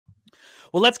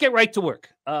Well, let's get right to work.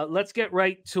 Let's get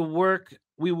right to work.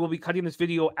 We will be cutting this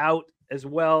video out as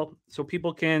well so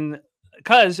people can,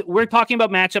 because we're talking about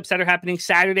matchups that are happening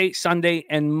Saturday, Sunday,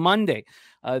 and Monday.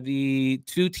 The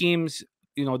two teams,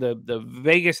 the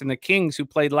Vegas and the Kings who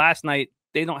played last night,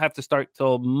 they don't have to start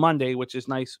till Monday, which is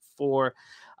nice for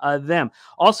them.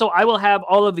 Also, I will have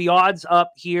all of the odds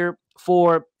up here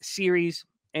for series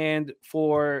and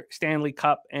for Stanley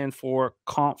Cup and for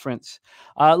conference.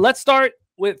 Let's start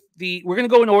with we're going to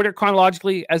go in order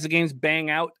chronologically as the games bang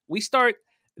out. We start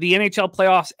the NHL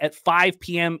playoffs at 5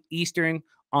 p.m. Eastern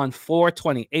on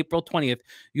 4/20, April 20th.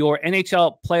 Your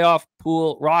NHL playoff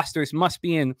pool rosters must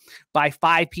be in by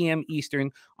 5 p.m.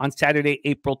 Eastern on Saturday,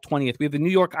 April 20th. We have the New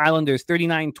York Islanders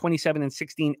 39, 27, and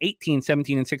 16, 18,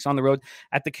 17, and 6 on the road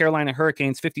at the Carolina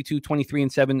Hurricanes 52, 23,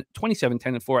 and 7, 27,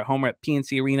 10, and 4 at home at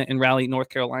PNC Arena in Raleigh, North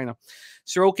Carolina.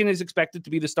 Sorokin is expected to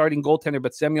be the starting goaltender,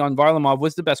 but Semyon Varlamov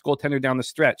was the best goaltender down the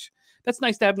stretch. That's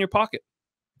nice to have in your pocket.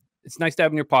 It's nice to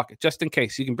have in your pocket, just in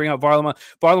case. You can bring out Varlamov.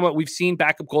 Varlamov, we've seen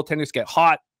backup goaltenders get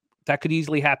hot. That could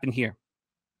easily happen here.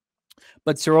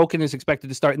 But Sorokin is expected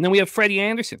to start. And then we have Freddie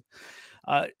Anderson.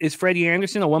 Is Freddie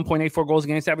Anderson a 1.84 goals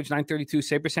against average, 932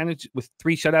 save percentage with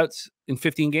 3 shutouts in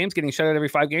 15 games, getting shut out every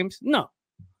 5 games? No.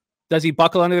 Does he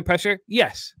buckle under the pressure?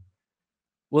 Yes.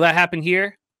 Will that happen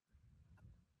here?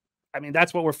 I mean,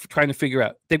 that's what we're trying to figure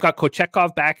out. They've got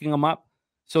Kochetkov backing them up.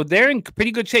 So they're in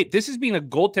pretty good shape. This has been a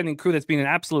goaltending crew that's been an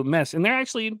absolute mess, and they're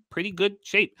actually in pretty good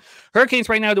shape. Hurricanes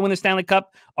right now to win the Stanley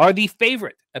Cup are the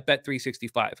favorite at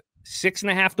Bet365.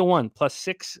 6.5 to 1 plus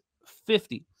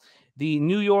 650. The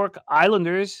New York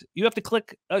Islanders, you have to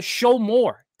click show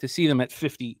more to see them at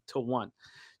 50 to 1.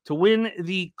 To win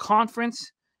the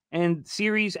conference and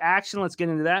series action, let's get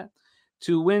into that.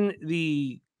 To win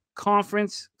the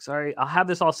conference, I'll have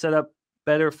this all set up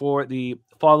better for the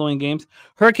following games.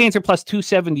 Hurricanes are plus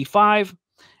 275,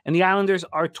 and the Islanders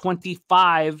are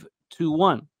 25 to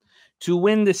 1. To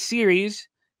win the series,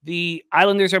 the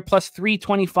Islanders are plus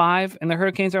 325, and the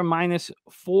Hurricanes are minus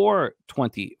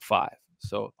 425.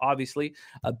 So obviously,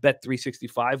 a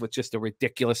Bet365 with just a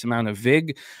ridiculous amount of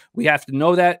VIG. We have to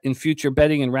know that in future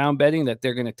betting and round betting that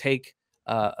they're going to take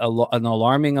an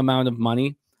alarming amount of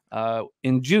money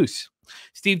in juice.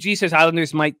 Steve G says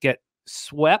Islanders might get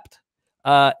swept.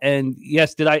 And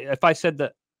yes, if I said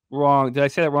that wrong, did I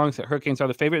say that wrong? That Hurricanes are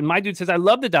the favorite. And my dude says, I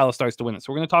love the Dallas Stars to win it.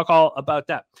 So we're going to talk all about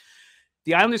that.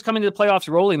 The Islanders come into the playoffs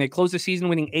rolling. They close the season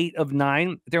winning 8 of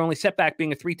 9. Their only setback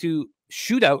being a 3-2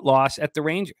 shootout loss at the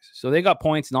Rangers. So they got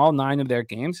points in all 9 of their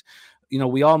games.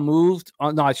 We all moved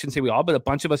on. No, I shouldn't say we all, but a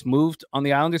bunch of us moved on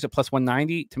the Islanders at plus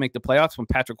 190 to make the playoffs when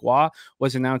Patrick Waugh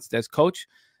was announced as coach.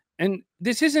 And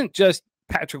this isn't just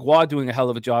Patrick Waugh doing a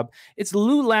hell of a job. It's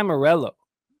Lou Lamoriello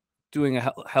doing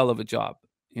a hell of a job.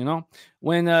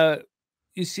 When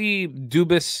you see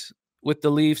Dubas with the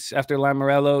Leafs after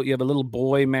Lamoriello, you have a little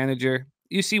boy manager.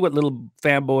 You see what little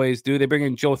fanboys do. They bring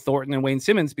in Joe Thornton and Wayne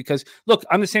Simmons because, look,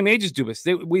 I'm the same age as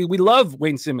Dubas. We love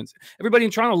Wayne Simmons. Everybody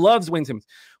in Toronto loves Wayne Simmons.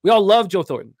 We all love Joe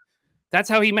Thornton. That's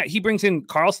how he met. He brings in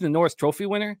Carlson, the Norris Trophy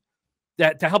winner,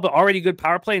 that to help an already good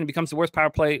power play, and it becomes the worst power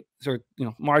play, or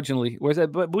marginally.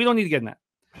 But we don't need to get in that.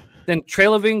 Then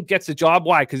Trailoving gets a job.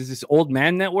 Why? Because it's this old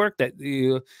man network that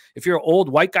if you're an old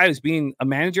white guy who's being a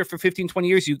manager for 15, 20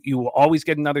 years, you will always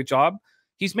get another job.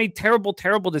 He's made terrible,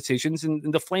 terrible decisions,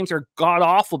 and the Flames are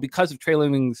god-awful because of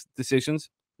Trailoving's decisions.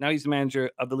 Now he's the manager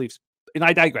of the Leafs. And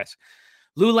I digress.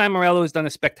 Lou Lamoriello has done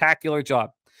a spectacular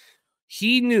job.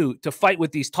 He knew to fight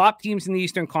with these top teams in the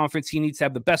Eastern Conference, he needs to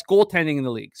have the best goaltending in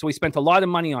the league. So he spent a lot of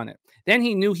money on it. Then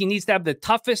he knew he needs to have the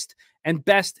toughest and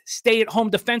best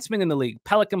stay-at-home defenseman in the league,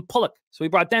 Pelech and Pulock. So he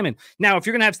brought them in. Now, if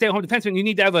you're going to have stay-at-home defenseman, you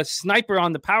need to have a sniper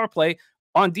on the power play,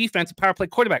 on defense, a power play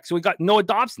quarterback. So we got Noah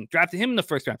Dobson, drafted him in the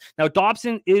first round. Now,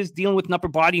 Dobson is dealing with an upper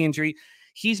body injury.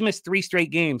 He's missed 3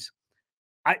 straight games.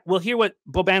 We'll hear what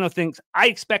Bobano thinks. I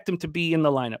expect him to be in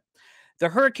the lineup. The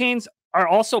Hurricanes are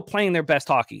also playing their best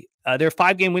hockey. Their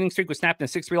 5-game winning streak was snapped in a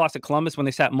 6-3 loss to Columbus when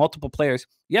they sat multiple players.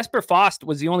 Jesper Fast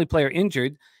was the only player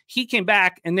injured. He came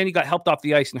back, and then he got helped off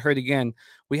the ice and hurt again.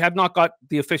 We have not got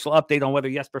the official update on whether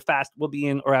Jesper Fast will be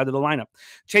in or out of the lineup.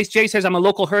 Chase J says, I'm a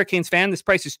local Hurricanes fan. This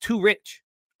price is too rich.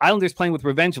 Islanders playing with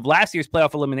revenge of last year's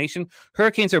playoff elimination.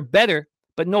 Hurricanes are better,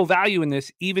 but no value in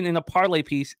this, even in a parlay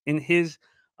piece, in his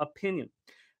opinion.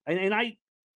 And I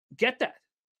get that.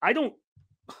 I don't,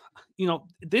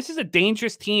 this is a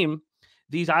dangerous team.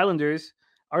 These Islanders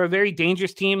are a very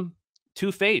dangerous team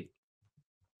to fade.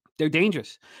 They're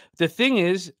dangerous. The thing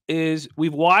is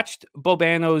we've watched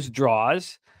Bobano's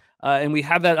draws, and we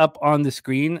have that up on the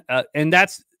screen. And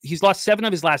that's he's lost 7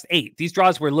 of his last 8. These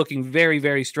draws were looking very,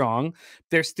 very strong.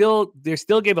 They're still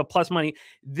gave a plus money.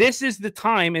 This is the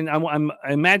time, and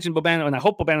I imagine Bobano, and I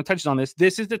hope Bobano touches on this.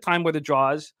 This is the time where the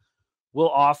draws will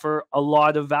offer a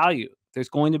lot of value. There's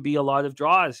going to be a lot of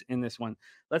draws in this one.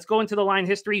 Let's go into the line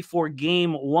history for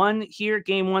game 1 here.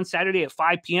 Game 1 Saturday at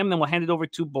 5 p.m. Then we'll hand it over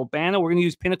to Bobano. We're going to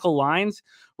use Pinnacle lines.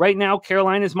 Right now,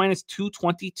 Carolina is minus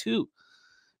 222.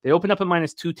 They open up at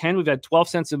minus 210. We've had 12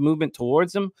 cents of movement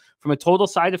towards them. From a total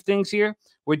side of things here,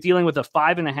 we're dealing with a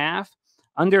 5.5.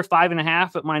 Under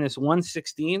 5.5 at minus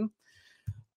 116.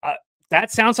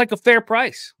 That sounds like a fair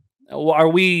price. Are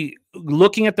we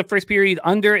looking at the first period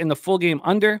under and the full game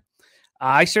under?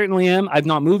 I certainly am. I've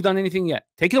not moved on anything yet.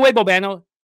 Take it away, Bobano.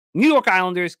 New York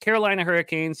Islanders, Carolina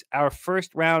Hurricanes, our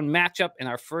first round matchup and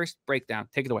our first breakdown.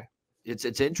 Take it away. It's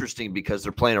interesting because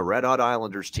they're playing a red-hot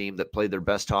Islanders team that played their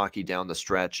best hockey down the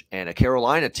stretch, and a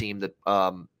Carolina team that,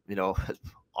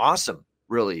 awesome,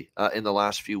 really, in the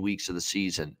last few weeks of the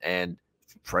season. And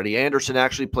Freddie Anderson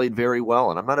actually played very well,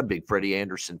 and I'm not a big Freddie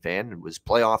Anderson fan. His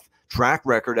playoff track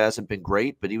record hasn't been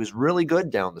great, but he was really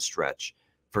good down the stretch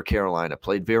for Carolina.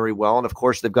 Played very well, and of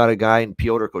course they've got a guy in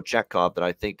Pyotr Kochetkov that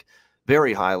I think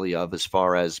very highly of as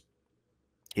far as,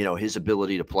 his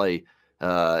ability to play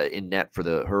in net for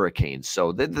the Hurricanes.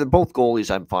 So they're both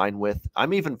goalies I'm fine with.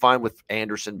 I'm even fine with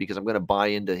Anderson because I'm going to buy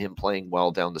into him playing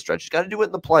well down the stretch. He's got to do it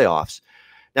in the playoffs.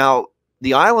 Now,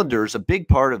 the Islanders, a big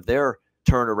part of their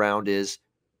turnaround is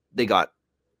they got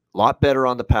a lot better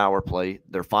on the power play.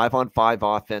 Their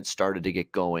 5-on-5 offense started to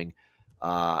get going.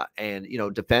 And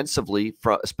defensively,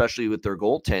 especially with their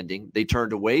goaltending, they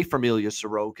turned away from Ilya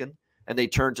Sorokin and they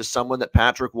turned to someone that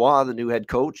Patrick Waugh, the new head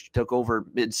coach, took over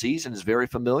midseason, is very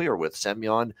familiar with,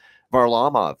 Semyon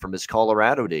Varlamov from his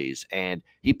Colorado days. And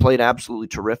he played absolutely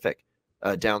terrific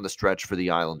down the stretch for the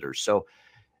Islanders. So,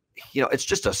 it's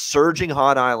just a surging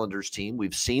hot Islanders team.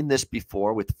 We've seen this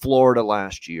before with Florida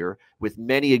last year, with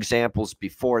many examples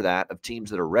before that of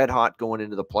teams that are red hot going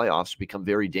into the playoffs become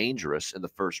very dangerous in the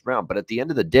first round. But at the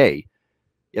end of the day,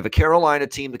 you have a Carolina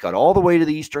team that got all the way to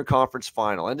the Eastern Conference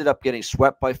Final, ended up getting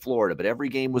swept by Florida, but every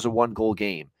game was a 1-goal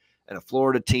game, and a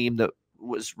Florida team that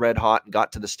was red hot and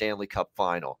got to the Stanley Cup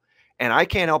Final. And I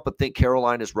can't help but think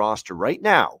Carolina's roster right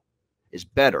now is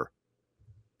better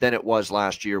than it was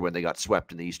last year when they got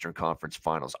swept in the Eastern Conference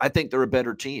Finals. I think they're a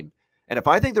better team. And if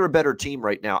I think they're a better team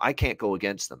right now, I can't go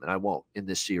against them, and I won't in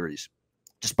this series,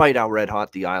 despite how red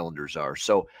hot the Islanders are.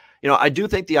 So, I do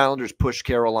think the Islanders push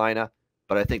Carolina,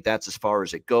 but I think that's as far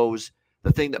as it goes.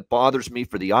 The thing that bothers me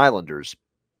for the Islanders,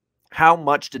 how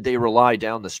much did they rely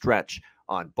down the stretch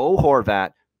on Bo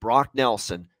Horvat, Brock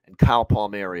Nelson, and Kyle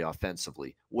Palmieri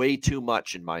offensively? Way too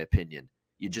much, in my opinion.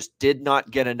 You just did not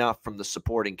get enough from the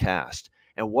supporting cast.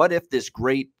 And what if this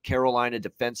great Carolina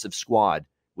defensive squad,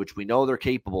 which we know they're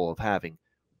capable of having,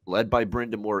 led by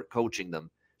Brendan Moore coaching them,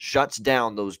 shuts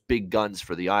down those big guns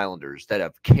for the Islanders that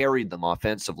have carried them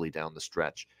offensively down the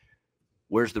stretch?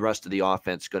 Where's the rest of the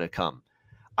offense going to come?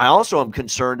 I also am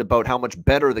concerned about how much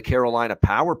better the Carolina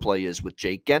power play is with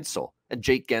Jake Gensel. And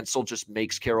Jake Gensel just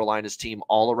makes Carolina's team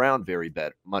all around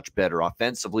much better,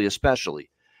 offensively especially.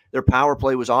 Their power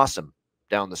play was awesome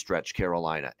down the stretch,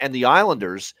 Carolina. And the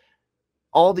Islanders,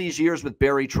 all these years with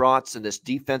Barry Trotz and this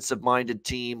defensive-minded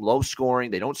team, low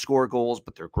scoring, they don't score goals,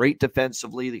 but they're great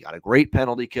defensively. They got a great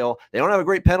penalty kill. They don't have a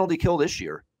great penalty kill this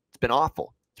year. It's been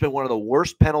awful. It's been one of the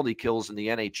worst penalty kills in the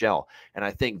NHL, and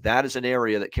I think that is an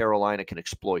area that Carolina can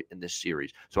exploit in this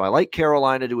series. So I like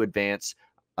Carolina to advance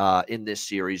in this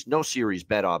series. No series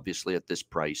bet, obviously, at this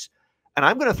price. And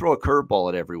I'm going to throw a curveball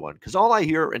at everyone because all I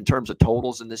hear in terms of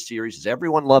totals in this series is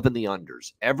everyone loving the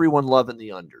unders. Everyone loving the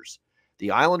unders.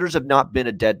 The Islanders have not been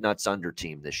a dead nuts under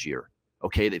team this year.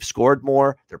 Okay, they've scored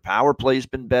more. Their power play's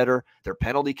been better. Their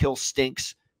penalty kill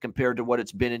stinks compared to what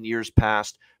it's been in years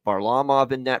past.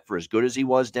 Varlamov in net, for as good as he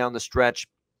was down the stretch,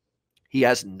 he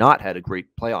has not had a great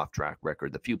playoff track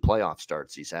record, the few playoff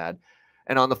starts he's had.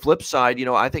 And on the flip side,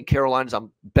 I think Carolina's a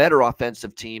better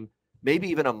offensive team, maybe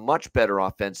even a much better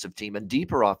offensive team and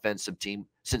deeper offensive team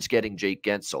since getting Jake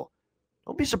Gensel.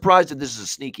 Don't be surprised if this is a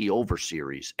sneaky over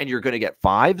series and you're going to get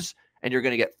 5s and you're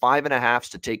going to get 5.5s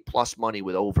to take plus money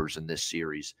with overs in this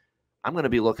series. I'm going to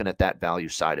be looking at that value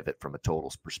side of it from a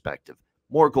totals perspective.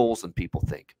 More goals than people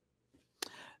think.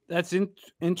 That's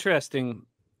interesting.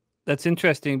 That's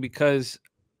interesting because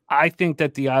I think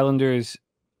that the Islanders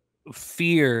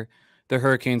fear the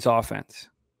Hurricanes offense,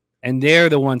 and they're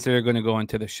the ones that are going to go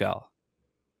into the shell.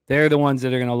 They're the ones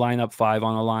that are going to line up 5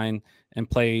 on a line and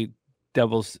play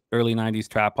Devils early 90s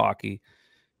trap hockey,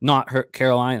 not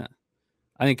Carolina.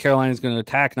 I think Carolina is going to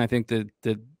attack, and I think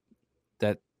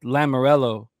that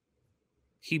Lamoriello,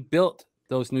 he built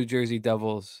those New Jersey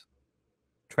Devils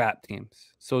trap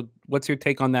teams. So what's your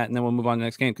take on that? And then we'll move on to the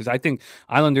next game, because I think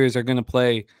Islanders are going to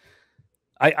play.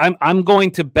 I'm going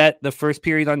to bet the first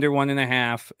period under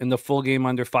 1.5 and the full game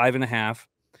under 5.5.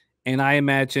 And I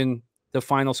imagine the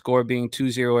final score being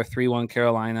 2-0 or 3-1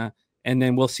 Carolina. And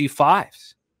then we'll see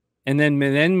fives. And then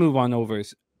move on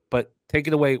overs. But take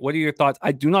it away. What are your thoughts?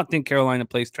 I do not think Carolina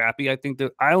plays trappy. I think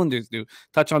the Islanders do.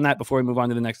 Touch on that before we move on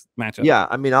to the next matchup. Yeah,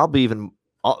 I mean,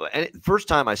 first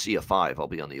time I see a 5, I'll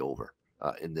be on the over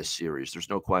in this series. There's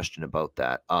no question about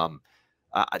that.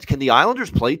 Can the Islanders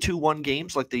play 2-1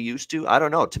 games like they used to? I don't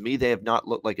know. To me, they have not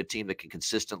looked like a team that can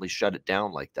consistently shut it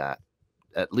down like that,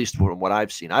 at least from what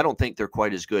I've seen. I don't think they're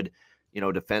quite as good,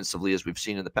 defensively as we've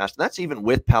seen in the past. And that's even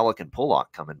with Pelech and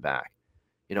Pulock coming back.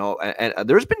 And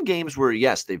there's been games where,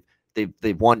 yes, they've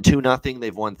won 2-0,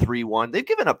 they've won 3-1. They've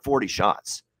given up 40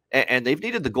 shots. And they've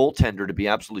needed the goaltender to be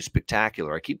absolutely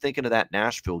spectacular. I keep thinking of that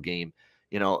Nashville game,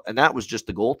 and that was just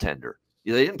the goaltender.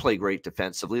 They didn't play great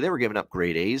defensively. They were giving up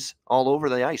grade A's all over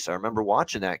the ice. I remember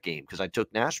watching that game because I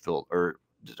took Nashville,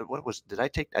 I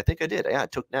think I did. Yeah, I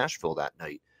took Nashville that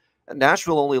night. And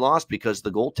Nashville only lost because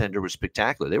the goaltender was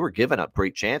spectacular. They were giving up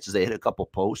great chances. They hit a couple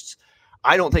posts.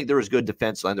 I don't think they're as good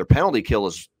defensively, and their penalty kill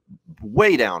is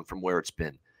way down from where it's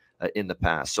been in the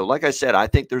past. So like I said, I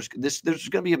think there's going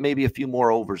to be maybe a few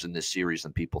more overs in this series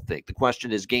than people think. The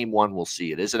question is, game one, we'll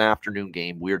see. It is an afternoon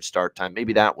game, weird start time.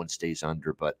 Maybe that one stays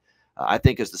under, but I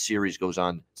think as the series goes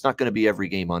on, it's not going to be every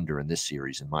game under in this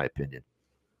series, in my opinion.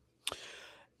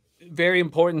 Very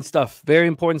important stuff. Very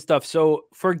important stuff. So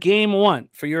for game one,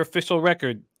 for your official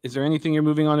record, is there anything you're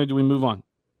moving on, or do we move on?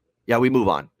 Yeah, we move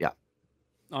on. Yeah.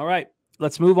 All right.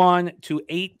 Let's move on to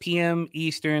 8 p.m.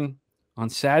 Eastern on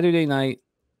Saturday night,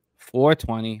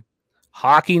 4:20.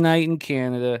 Hockey night in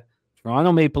Canada.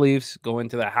 Toronto Maple Leafs go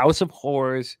into the House of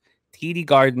Horrors, TD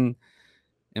Garden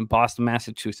in Boston,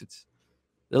 Massachusetts.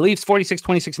 The Leafs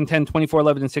 46-26-10,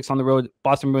 24-11-6 on the road.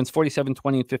 Boston Bruins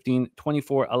 47-20-15,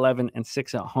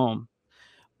 24-11-6 at home.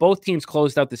 Both teams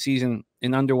closed out the season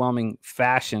in underwhelming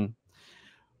fashion.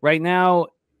 Right now,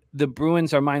 the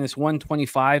Bruins are minus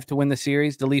 125 to win the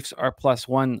series. The Leafs are plus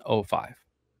 105.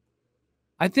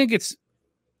 I think it's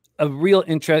a real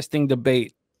interesting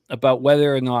debate about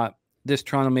whether or not this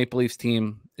Toronto Maple Leafs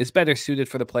team is better suited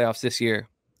for the playoffs this year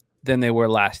than they were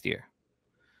last year.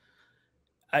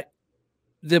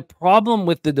 The problem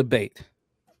with the debate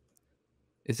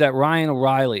is that Ryan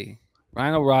O'Reilly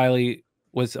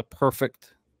was a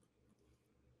perfect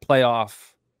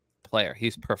playoff player.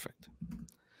 He's perfect.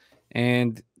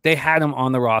 And they had him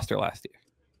on the roster last year.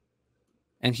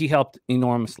 And he helped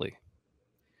enormously.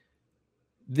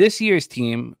 This year's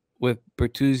team with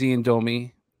Bertuzzi and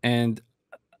Domi and,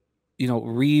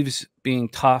 Reeves being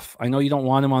tough. I know you don't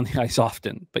want him on the ice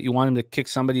often, but you want him to kick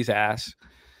somebody's ass.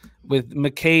 With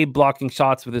McCabe blocking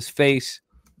shots with his face,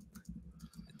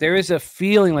 there is a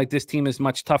feeling like this team is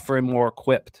much tougher and more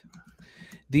equipped.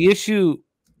 The issue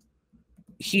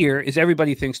here is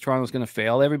everybody thinks Toronto's going to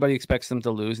fail. Everybody expects them to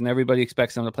lose, and everybody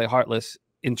expects them to play heartless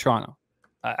in Toronto.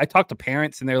 I talk to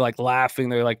parents, and they're like laughing.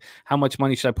 They're like, how much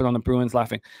money should I put on the Bruins?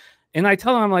 Laughing. And I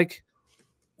tell them, I'm like,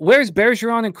 where's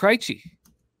Bergeron and Krejci?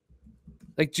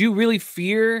 Like, do you really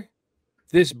fear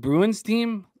this Bruins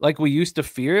team like we used to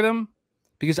fear them?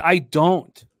 Because I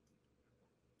don't.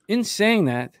 In saying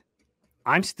that,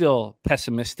 I'm still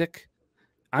pessimistic.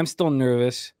 I'm still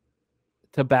nervous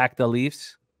to back the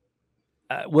Leafs.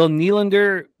 Will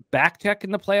Nylander backcheck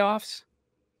in the playoffs?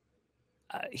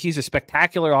 He's a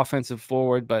spectacular offensive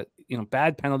forward, but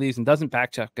bad penalties and doesn't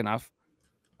backcheck enough.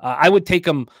 I would take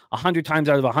him 100 times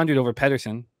out of 100 over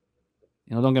Pettersson.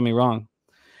 Don't get me wrong.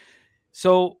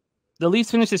 So the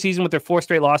Leafs finished the season with their 4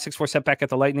 straight loss, 6-4 setback at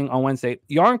the Lightning on Wednesday.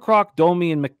 Yarncroc,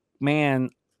 Domi, and McMahon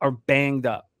are banged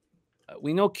up.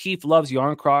 We know Keefe loves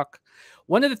Yarncroc.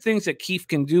 One of the things that Keefe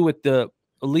can do with the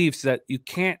Leafs that you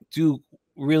can't do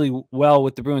really well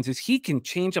with the Bruins is he can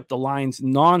change up the lines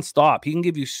nonstop. He can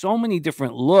give you so many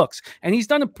different looks, and he's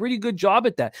done a pretty good job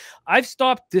at that. I've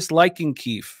stopped disliking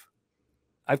Keefe.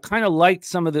 I've kind of liked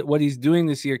some of what he's doing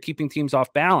this year, keeping teams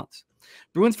off balance.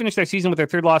 Bruins finished their season with their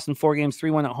 3rd loss in 4 games,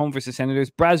 3-1 at home versus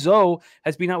Senators. Brazeau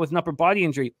has been out with an upper body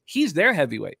injury. He's their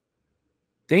heavyweight.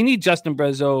 They need Justin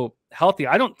Brazeau healthy.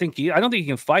 I don't think he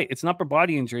can fight. It's an upper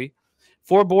body injury.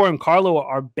 Forbort and Carlo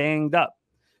are banged up.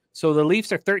 So the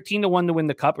Leafs are 13-1 to win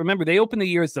the Cup. Remember, they opened the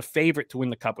year as the favorite to win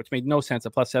the Cup, which made no sense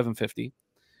at plus 750.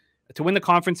 To win the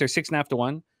conference, they're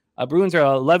 6.5-1. Bruins are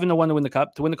 11-1 to win the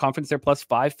Cup. To win the conference, they're plus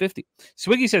 550.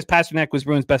 Swiggy says Pasternak was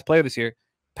Bruins' best player this year.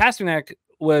 Pasternak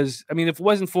was, if it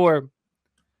wasn't for,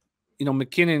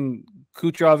 McKinnon,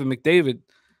 Kucherov, and McDavid,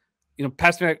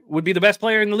 Pasternak would be the best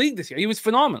player in the league this year. He was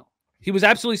phenomenal. He was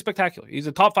absolutely spectacular. He's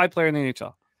a top 5 player in the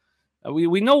NHL.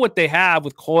 We know what they have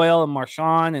with Coyle and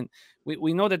Marchand, and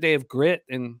we know that they have grit,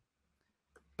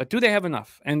 but do they have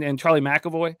enough? And Charlie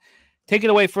McAvoy, take it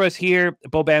away for us here,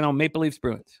 Bobano, Maple Leafs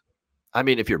Bruins. I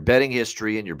mean, if you're betting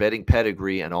history and you're betting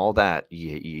pedigree and all that,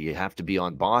 you have to be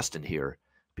on Boston here,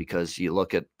 because you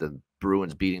look at the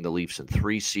Bruins beating the Leafs in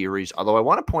 3 series. Although I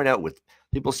want to point out, with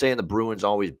people saying the Bruins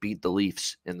always beat the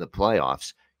Leafs in the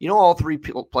playoffs, all 3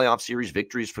 playoff series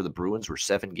victories for the Bruins were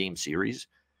 7-game series.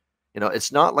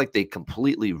 It's not like they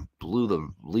completely blew the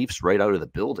Leafs right out of the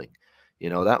building.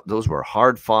 Those were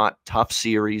hard-fought, tough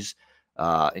series,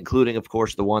 including, of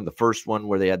course, the first one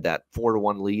where they had that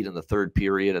 4-1 lead in the third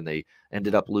period, and they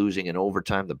ended up losing in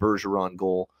overtime, the Bergeron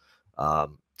goal.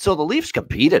 So the Leafs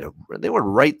competed. They were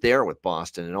right there with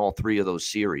Boston in all 3 of those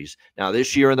series. Now,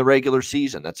 this year in the regular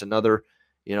season, that's another,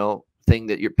 thing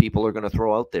that your people are going to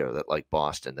throw out there, that like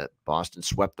that Boston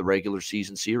swept the regular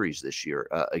season series this year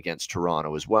against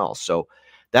Toronto as well. So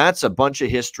that's a bunch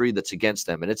of history that's against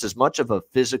them. And it's as much of a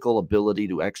physical ability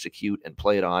to execute and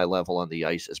play at a high level on the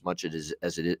ice as much as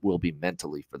it will be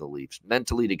mentally for the Leafs,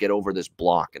 mentally to get over this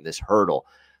block and this hurdle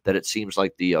that it seems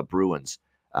like the Bruins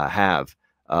have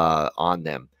on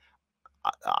them.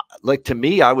 Like, to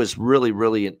me, I was really,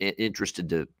 really interested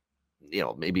to,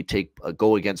 maybe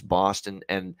go against Boston.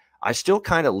 And I still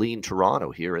kind of lean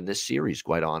Toronto here in this series,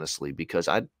 quite honestly, because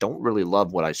I don't really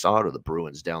love what I saw out of the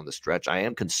Bruins down the stretch. I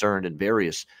am concerned in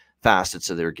various facets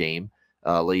of their game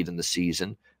late in the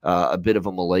season. A bit of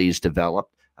a malaise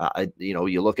developed.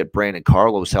 You look at Brandon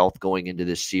Carlo's health going into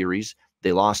this series.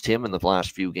 They lost him in the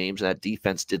last few games, and that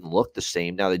defense didn't look the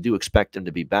same. Now, they do expect him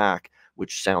to be back,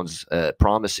 which sounds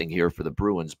promising here for the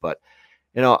Bruins. But,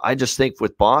 I just think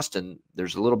with Boston,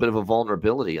 there's a little bit of a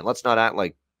vulnerability. And let's not act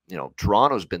like,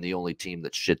 Toronto's been the only team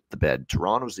that's shit the bed.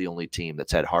 Toronto's the only team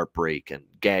that's had heartbreak and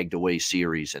gagged away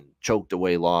series and choked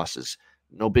away losses.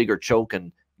 No bigger choke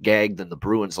and gag than the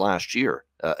Bruins last year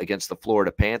against the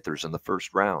Florida Panthers in the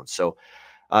first round. So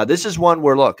this is one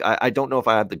where, look, I don't know if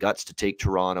I have the guts to take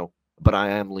Toronto, but I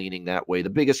am leaning that way. The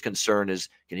biggest concern is,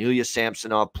 can Ilya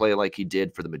Samsonov play like he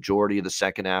did for the majority of the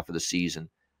second half of the season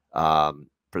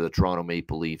for the Toronto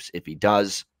Maple Leafs? If he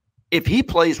does, if he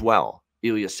plays well,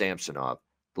 Ilya Samsonov,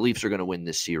 the Leafs are going to win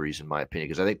this series, in my opinion,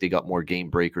 because I think they got more game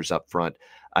breakers up front.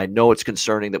 I know it's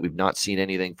concerning that we've not seen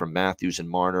anything from Matthews and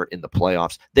Marner in the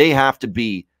playoffs. They have to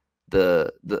be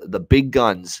the big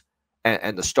guns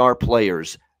and the star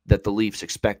players that the Leafs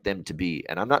expect them to be.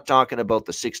 And I'm not talking about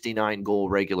the 69-goal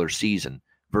regular season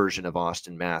version of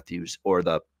Austin Matthews or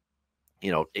the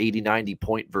 80,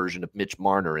 90-point version of Mitch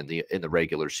Marner in the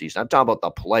regular season. I'm talking about the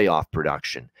playoff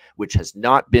production, which has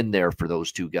not been there for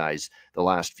those two guys the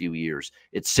last few years.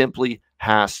 It simply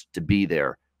has to be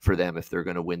there for them if they're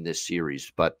going to win this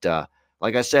series. But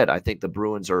like I said, I think the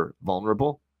Bruins are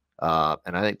vulnerable,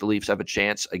 and I think the Leafs have a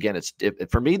chance. Again,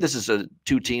 for me, this is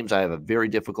two teams I have a very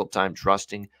difficult time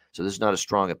trusting, so this is not a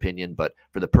strong opinion. But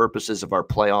for the purposes of our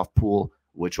playoff pool,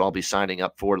 which I'll be signing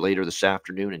up for later this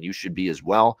afternoon, and you should be as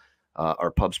well,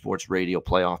 our Pub Sports Radio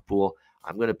playoff pool,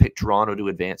 I'm going to pick Toronto to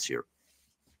advance here.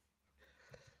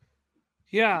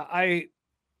 Yeah, I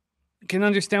can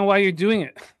understand why you're doing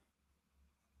it.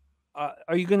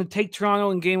 Are you going to take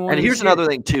Toronto in game 1? And here's another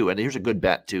thing too, and here's a good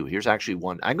bet too. Here's actually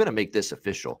one. I'm going to make this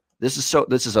official. This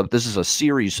is a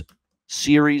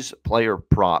series player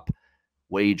prop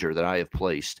wager that I have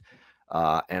placed,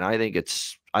 and I think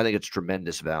it's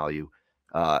tremendous value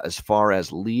as far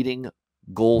as leading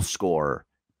goal scorer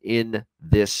in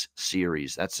this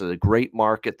series. That's a great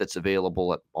market that's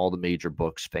available at all the major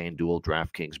books, FanDuel,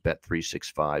 DraftKings,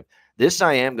 Bet365. This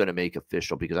I am going to make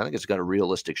official because I think it's got a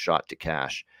realistic shot to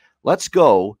cash. Let's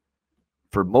go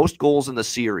for most goals in the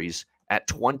series at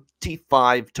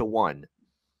 25-1.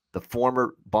 The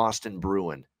former Boston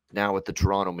Bruin, now with the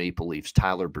Toronto Maple Leafs,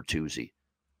 Tyler Bertuzzi.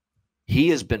 He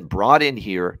has been brought in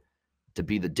here to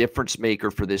be the difference maker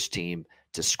for this team,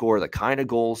 to score the kind of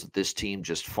goals that this team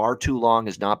just far too long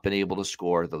has not been able to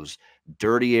score, those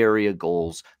dirty area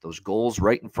goals, those goals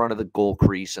right in front of the goal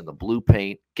crease and the blue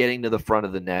paint, getting to the front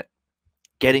of the net,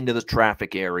 getting to the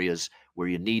traffic areas where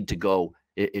you need to go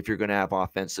if you're going to have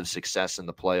offensive success in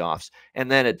the playoffs. And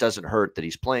then it doesn't hurt that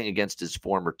he's playing against his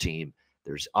former team.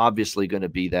 There's obviously going to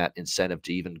be that incentive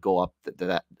to even go up to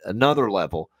that another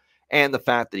level. And the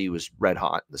fact that he was red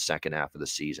hot in the second half of the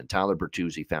season. Tyler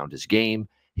Bertuzzi found his game.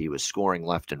 He was scoring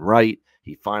left and right.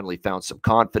 He finally found some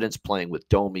confidence playing with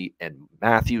Domi and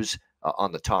Matthews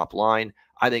on the top line.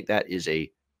 I think that is a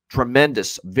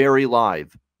tremendous, very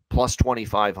live, plus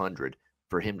 2,500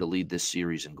 for him to lead this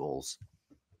series in goals.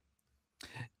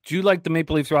 Do you like the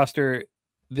Maple Leafs roster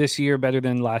this year better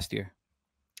than last year?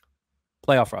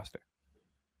 Playoff roster.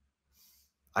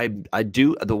 I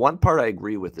do. The one part I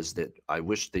agree with is that I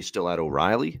wish they still had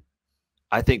O'Reilly.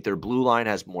 I think their blue line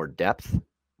has more depth,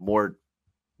 more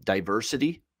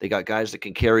diversity. They got guys that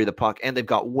can carry the puck, and they've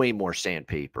got way more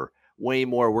sandpaper, way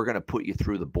more. We're going to put you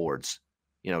through the boards,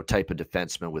 type of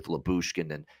defenseman with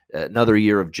Labushkin, and another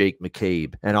year of Jake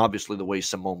McCabe, and obviously the way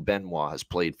Simone Benoit has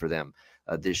played for them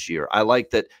this year. I like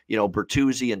that,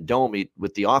 Bertuzzi and Domi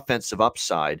with the offensive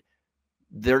upside,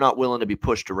 they're not willing to be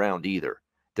pushed around either.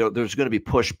 There's going to be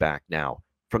pushback now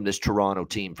from this Toronto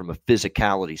team from a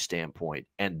physicality standpoint,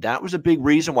 and that was a big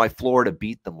reason why Florida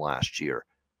beat them last year.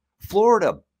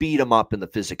 Florida beat them up in the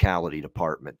physicality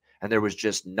department, and there was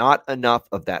just not enough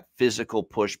of that physical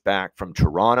pushback from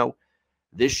Toronto.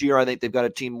 This year, I think they've got a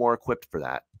team more equipped for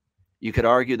that. You could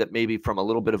argue that maybe from a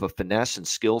little bit of a finesse and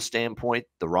skill standpoint,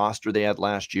 the roster they had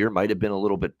last year might have been a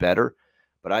little bit better.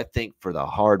 But I think for the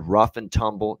hard rough and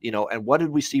tumble, and what did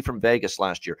we see from Vegas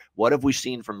last year? What have we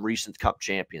seen from recent Cup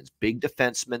champions? Big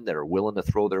defensemen that are willing to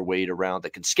throw their weight around,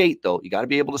 that can skate, though. You got to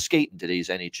be able to skate in today's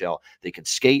NHL. They can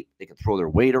skate. They can throw their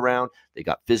weight around. They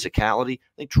got physicality.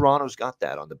 I think Toronto's got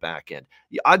that on the back end.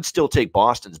 I'd still take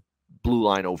Boston's blue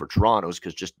line over Toronto's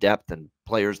because just depth and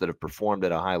players that have performed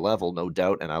at a high level, no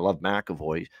doubt. And I love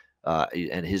McAvoy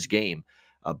and his game.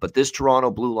 But this Toronto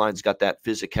blue line's got that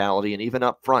physicality, and even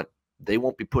up front, they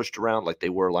won't be pushed around like they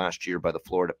were last year by the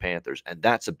Florida Panthers. And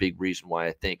that's a big reason why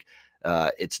I think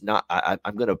it's not.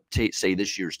 I'm going to say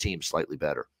this year's team slightly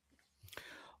better.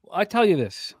 Well, I tell you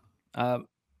this.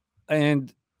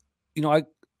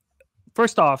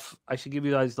 First off, I should give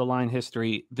you guys the line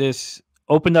history. This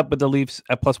opened up with the Leafs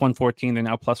at plus 114. They're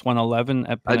now plus 111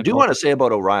 at Pinnacle. I do want to say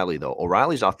about O'Reilly, though.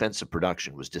 O'Reilly's offensive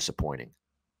production was disappointing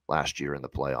last year in the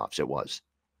playoffs. It was.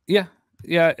 Yeah,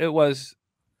 it was.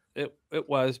 It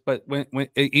was, but when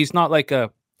he's not like a,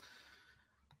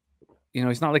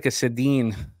 he's not like a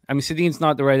Sedin. I mean, Sedin's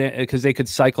not the right, because they could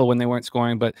cycle when they weren't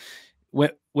scoring, but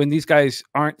when these guys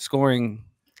aren't scoring,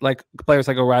 like players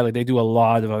like O'Reilly, they do a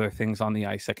lot of other things on the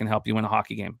ice that can help you win a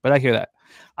hockey game. But I hear that.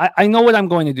 I know what I'm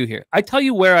going to do here. I tell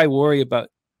you where I worry about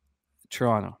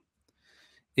Toronto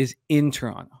is in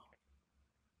Toronto.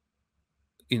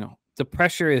 The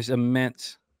pressure is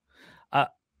immense.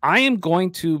 I am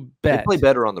going to bet. They play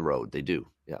better on the road. They do.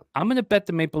 Yeah. I'm going to bet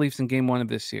the Maple Leafs in game 1 of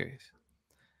this series.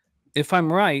 If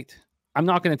I'm right, I'm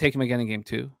not going to take them again in game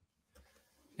 2.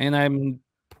 And I'm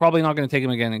probably not going to take them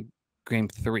again in game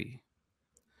 3.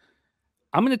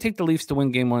 I'm going to take the Leafs to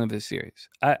win game 1 of this series.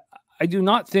 I do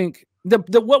not think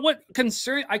what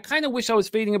concern. I kind of wish I was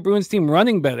fading a Bruins team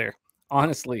running better,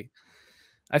 honestly.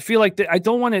 I feel like I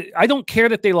don't care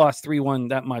that they lost 3-1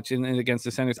 that much in against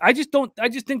the Senators. I just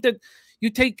think that you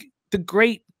take the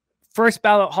great first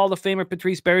ballot Hall of Famer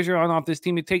Patrice Bergeron off this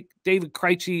team. You take David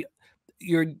Krejci,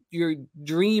 your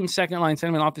dream second line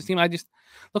centerman off this team.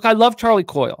 I love Charlie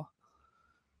Coyle,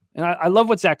 and I love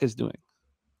what Zach is doing.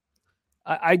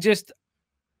 I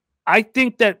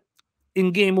think that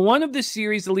in game 1 of this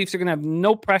series, the Leafs are going to have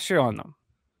no pressure on them.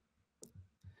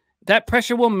 That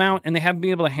pressure will mount, and they haven't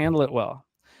been able to handle it well.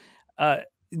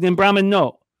 Then Brahman,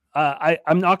 no.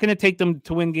 I'm not going to take them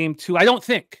to win game 2. I don't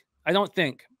think.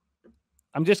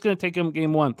 I'm just going to take them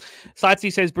game 1.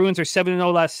 Satsy says Bruins are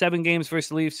 7-0 last 7 games versus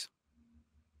the Leafs.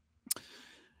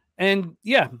 And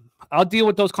yeah, I'll deal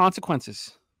with those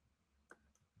consequences.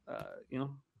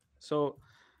 So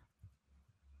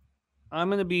I'm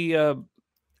going to be on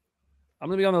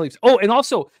the Leafs. Oh, and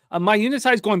also my unit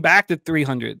size going back to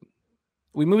 300.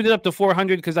 We moved it up to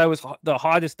 400 because I was the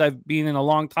hottest I've been in a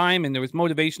long time, and there was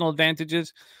motivational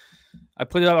advantages. I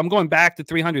put it up. I'm going back to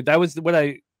 300. That was what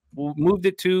I moved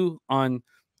it to on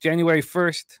January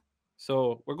 1st.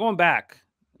 So we're going back.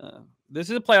 This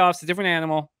is a playoffs, a different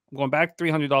animal. I'm going back to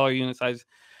 $300 unit size.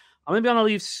 I'm going to be on the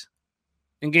Leafs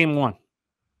in game 1.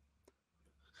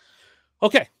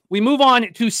 Okay, we move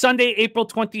on to Sunday, April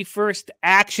 21st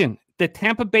action. The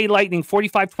Tampa Bay Lightning,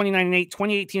 45-29-8,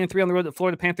 20-18-3 on the road. The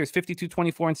Florida Panthers,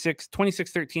 52-24-6,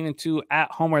 26-13-2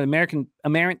 at home. Or the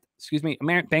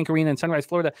Amerant Bank Arena in Sunrise,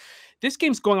 Florida. This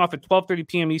game's going off at 12:30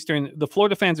 p.m. Eastern. The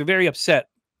Florida fans are very upset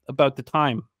about the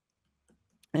time,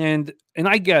 and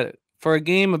I get it. For a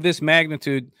game of this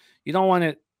magnitude, you don't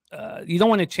want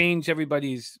to change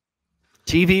everybody's.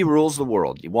 TV rules the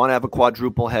world. You want to have a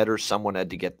quadruple header. Someone had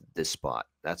to get this spot.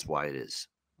 That's why it is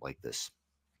like this.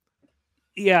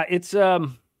 Yeah, it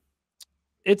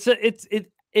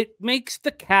makes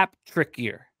the cap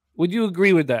trickier. Would you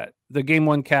agree with that? The game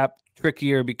 1 cap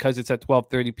trickier because it's at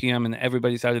 12:30 p.m. and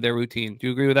everybody's out of their routine. Do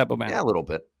you agree with that, Bobano? Yeah, a little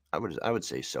bit. I would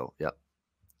say so. Yeah.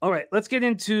 All right, let's get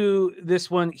into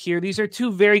this one here. These are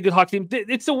 2 very good hockey teams.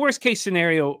 It's the worst case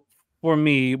scenario for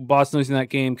me, Boston losing that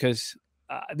game, because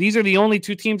These are the only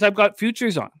two teams I've got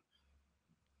futures on.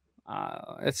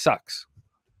 It sucks.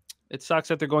 It sucks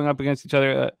that they're going up against each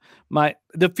other. I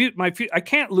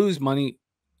can't lose money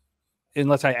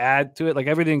unless I add to it. Like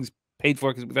everything's paid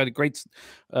for because we've had great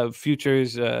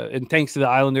futures, and thanks to the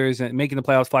Islanders and making the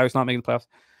playoffs, Flyers not making the playoffs.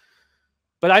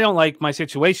 But I don't like my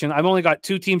situation. I've only got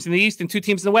two teams in the East and two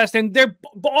teams in the West, and they're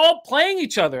all playing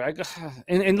each other.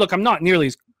 And look, I'm not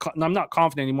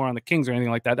confident anymore on the Kings or anything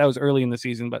like that. That was early in the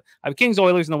season, but I have Kings,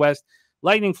 Oilers in the West,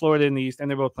 Lightning, Florida in the East, and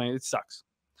they're both playing. It sucks.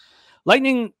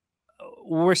 Lightning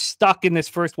were stuck in this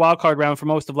first wildcard round for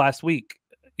most of last week,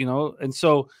 and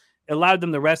so it allowed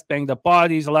them to rest banged up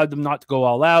bodies, allowed them not to go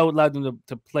all out, allowed them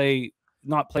to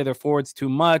not play their forwards too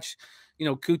much.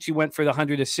 Cucci went for the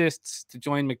 100 assists to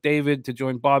join McDavid, to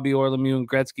join Bobby Orr, Lemieux, and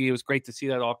Gretzky. It was great to see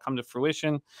that all come to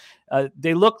fruition.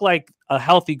 They look like a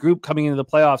healthy group coming into the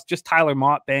playoffs. Just Tyler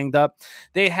Mott banged up.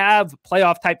 They have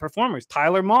playoff-type performers.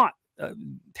 Tyler Mott,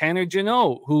 Tanner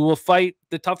Jeannot, who will fight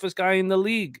the toughest guy in the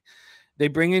league. They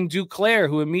bring in Duclair,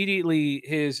 who immediately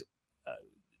his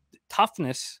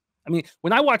toughness. I mean,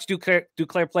 when I watch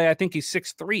Duclair play, I think he's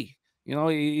 6'3".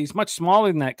 He's much smaller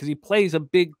than that because he plays a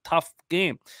big, tough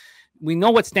game. We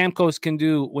know what Stamkos can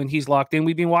do when he's locked in.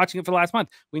 We've been watching it for the last month.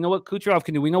 We know what Kucherov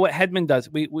can do. We know what Hedman does.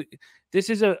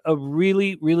 This is a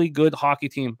really, really good hockey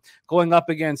team going up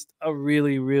against a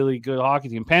really, really good hockey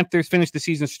team. Panthers finished the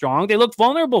season strong. They looked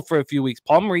vulnerable for a few weeks.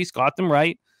 Paul Maurice got them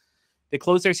right. They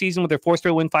closed their season with their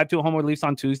 4-straight win, 5-2 at home with Leafs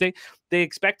on Tuesday. They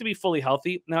expect to be fully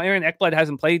healthy. Now, Aaron Ekblad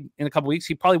hasn't played in a couple weeks.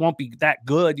 He probably won't be that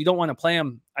good. You don't want to play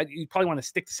him. You probably want to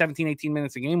stick to 17, 18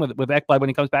 minutes a game with Ekblad when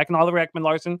he comes back. And Oliver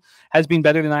Ekman-Larsson has been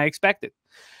better than I expected.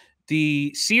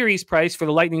 The series price for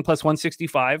the Lightning plus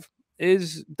 165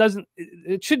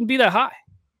 it shouldn't be that high.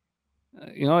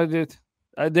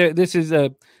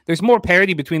 There's more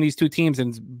parity between these two teams and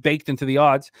it's baked into the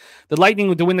odds. The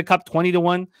Lightning to win the Cup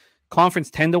 20-1,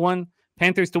 Conference 10-1.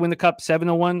 Panthers to win the Cup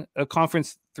 7-1, a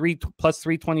Conference 3 plus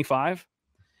 325.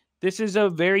 This is a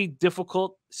very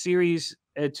difficult series.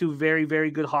 Two very, very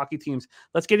good hockey teams.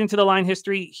 Let's get into the line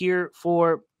history here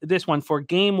for this one. For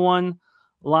Game 1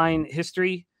 line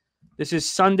history, this is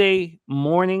Sunday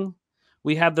morning.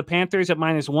 We have the Panthers at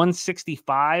minus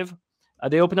 165.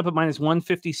 They opened up at minus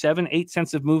 157, 8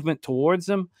 cents of movement towards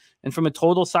them. And from a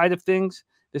total side of things,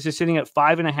 this is sitting at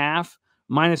 5.5.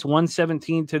 minus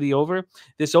 117 to the over.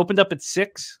 This opened up at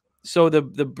 6. So the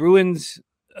Bruins,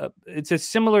 it's a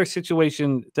similar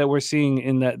situation that we're seeing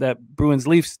in that Bruins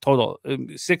Leafs total.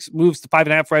 6 moves to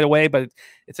 5.5 right away, but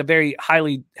it's a very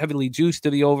heavily juiced to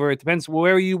the over. It depends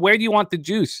where do you want the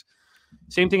juice.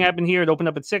 Same thing happened here. It opened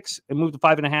up at 6. It moved to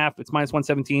 5.5. It's minus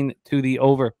 117 to the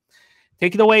over.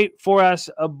 Take it away for us,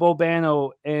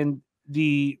 Bobano, and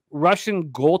the Russian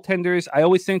goaltenders. I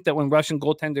always think that when Russian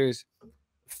goaltenders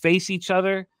face each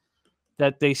other,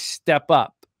 that they step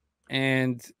up,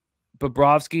 and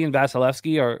Bobrovsky and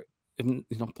Vasilevsky are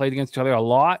played against each other a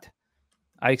lot.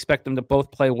 I expect them to both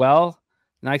play well,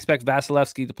 and I expect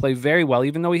Vasilevsky to play very well,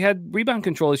 even though he had rebound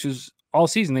control issues all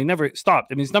season. They never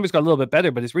stopped. I mean, his numbers got a little bit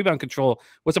better, but his rebound control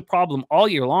was a problem all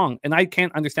year long, and I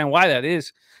can't understand why that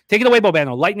is. Take it away,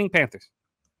 Bobano. Lightning, Panthers.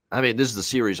 I mean, this is the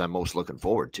series I'm most looking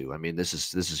forward to. I mean, this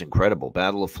is incredible.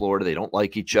 Battle of Florida. They don't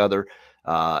like each other.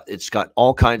 It's got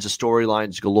all kinds of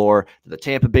storylines galore. The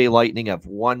Tampa Bay Lightning have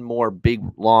one more big,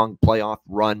 long playoff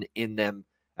run in them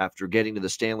after getting to the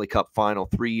Stanley Cup final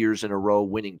 3 years in a row,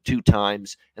 winning 2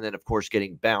 times, and then, of course,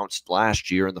 getting bounced last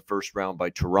year in the first round by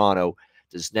Toronto.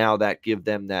 Does now that give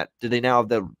them that? Do they now have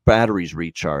the batteries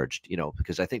recharged?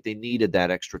 Because I think they needed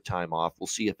that extra time off. We'll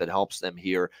see if it helps them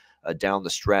here down the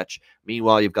stretch.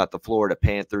 Meanwhile, you've got the Florida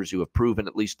Panthers, who have proven,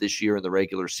 at least this year in the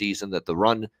regular season, that the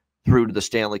run through to the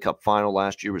Stanley Cup final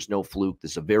last year was no fluke.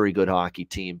 This is a very good hockey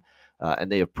team,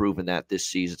 and they have proven that this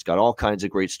season. It's got all kinds of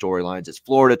great storylines. It's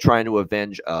Florida trying to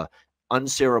avenge an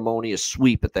unceremonious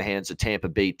sweep at the hands of Tampa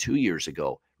Bay 2 years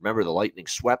ago. Remember, the Lightning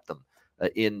swept them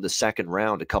in the second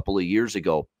round a couple of years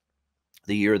ago,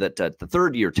 the year that the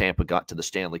third year Tampa got to the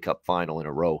Stanley Cup final in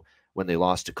a row when they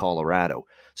lost to Colorado.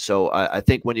 So I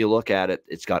think when you look at it,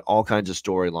 it's got all kinds of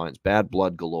storylines, bad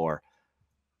blood galore.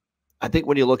 I think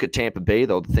when you look at Tampa Bay,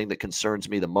 though, the thing that concerns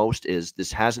me the most is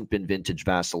this hasn't been vintage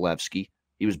Vasilevsky.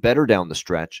 He was better down the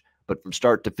stretch, but from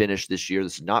start to finish this year,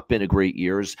 this has not been a great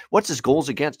year. What's his goals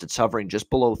against? It's hovering just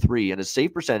below 3, and his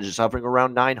save percentage is hovering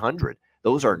around 900.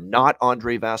 Those are not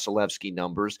Andrei Vasilevsky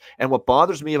numbers. And what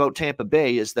bothers me about Tampa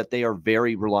Bay is that they are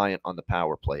very reliant on the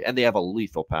power play, and they have a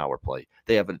lethal power play.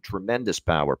 They have a tremendous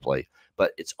power play,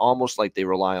 but it's almost like they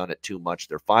rely on it too much.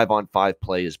 Their 5-on-5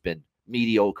 play has been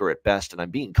mediocre at best, and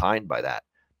I'm being kind by that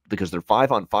because their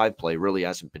 5-on-5 play really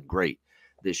hasn't been great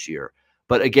this year.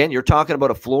 But again, you're talking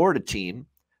about a Florida team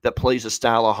that plays a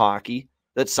style of hockey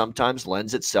that sometimes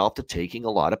lends itself to taking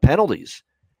a lot of penalties.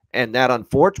 And that,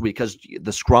 unfortunately, because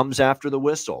the scrums after the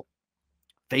whistle,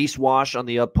 face wash on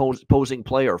the opposing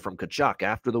player from Tkachuk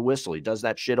after the whistle. He does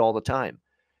that shit all the time.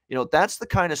 You know, that's the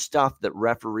kind of stuff that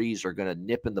referees are going to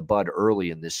nip in the bud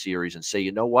early in this series and say,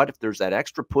 you know what, if there's that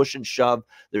extra push and shove,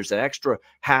 there's that extra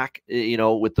hack, you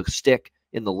know, with the stick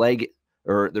in the leg,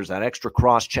 or there's that extra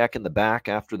cross check in the back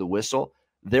after the whistle,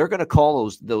 they're going to call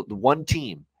those the one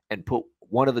team and put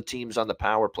one of the teams on the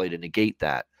power play to negate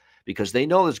that, because they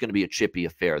know there's going to be a chippy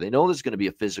affair. They know there's going to be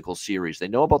a physical series. They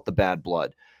know about the bad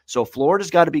blood. So Florida's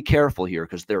got to be careful here,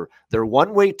 because their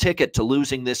one-way ticket to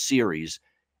losing this series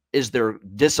is their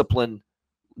discipline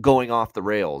going off the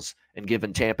rails and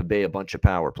giving Tampa Bay a bunch of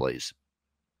power plays,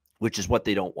 which is what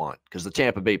they don't want, because the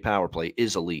Tampa Bay power play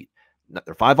is elite.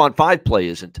 Their 5-on-5 play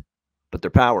isn't, but their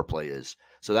power play is.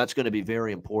 So that's going to be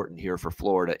very important here for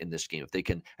Florida in this game. If they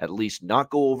can at least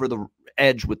not go over the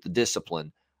edge with the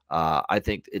discipline, I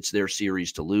think it's their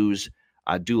series to lose.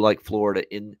 I do like Florida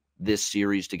in this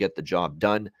series to get the job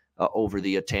done over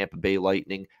the Tampa Bay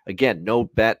Lightning. Again, no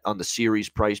bet on the series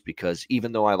price, because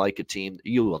even though I like a team,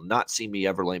 you will not see me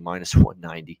ever lay minus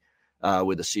 190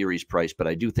 with a series price, but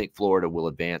I do think Florida will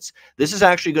advance. This is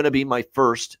actually going to be my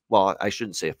first, well, I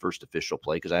shouldn't say a first official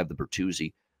play, because I have the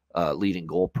Bertuzzi leading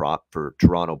goal prop for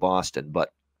Toronto-Boston,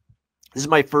 but this is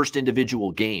my first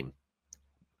individual game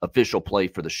official play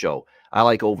for the show. I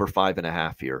like over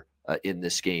 5.5 here in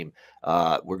this game.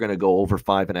 We're going to go over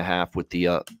 5.5 with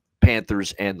the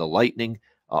Panthers and the Lightning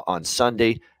on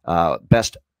Sunday.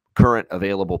 Best current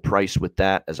available price with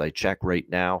that, as I check right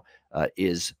now,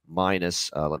 is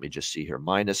minus, let me just see here,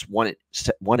 minus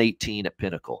 118 at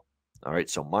Pinnacle. All right,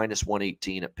 so minus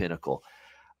 118 at Pinnacle.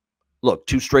 Look,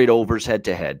 2 straight overs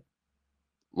head-to-head.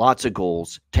 Lots of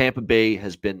goals. Tampa Bay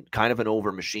has been kind of an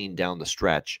over machine down the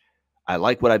stretch. I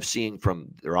like what I've seen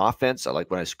from their offense. I like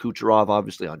what I see. Kucherov,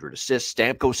 obviously, 100 assists.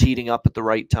 Stamkos heating up at the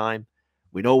right time.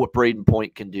 We know what Braden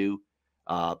Point can do.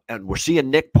 And we're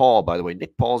seeing Nick Paul, by the way.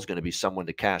 Nick Paul is going to be someone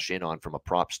to cash in on from a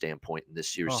prop standpoint in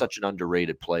this series. Such an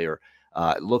underrated player.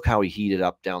 Look how he heated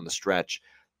up down the stretch.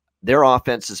 Their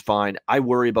offense is fine. I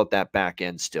worry about that back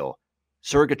end still.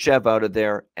 Sergachev out of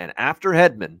there. And after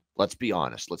Hedman, let's be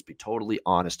honest. Let's be totally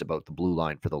honest about the blue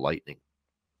line for the Lightning.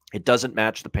 It doesn't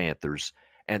match the Panthers.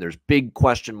 And there's big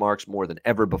question marks more than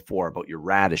ever before about your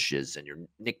Radishes and your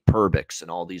Nick Perbix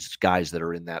and all these guys that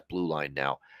are in that blue line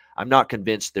now. I'm not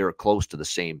convinced they're close to the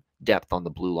same depth on the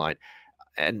blue line.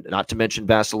 And not to mention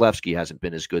Vasilevsky hasn't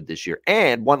been as good this year.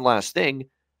 And one last thing,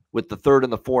 with the third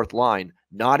and the fourth line,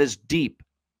 not as deep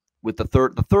with the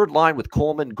third line with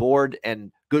Coleman, Gord,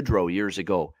 and Goodrow years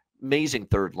ago. Amazing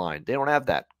third line. They don't have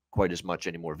that quite as much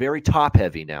anymore. Very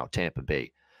top-heavy now, Tampa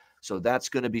Bay. So that's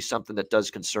going to be something that does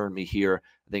concern me here.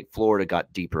 I think Florida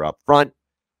got deeper up front,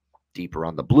 deeper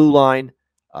on the blue line.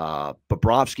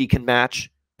 Bobrovsky can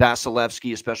match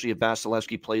Vasilevsky, especially if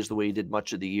Vasilevsky plays the way he did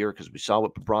much of the year, because we saw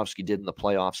what Bobrovsky did in the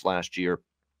playoffs last year.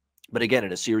 But again,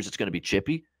 in a series, it's going to be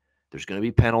chippy. There's going to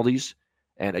be penalties.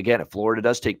 And again, if Florida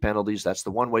does take penalties, that's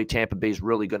the one way Tampa Bay is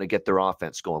really going to get their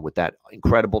offense going, with that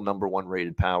incredible #1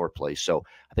 rated power play. So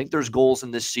I think there's goals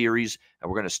in this series, and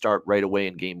we're going to start right away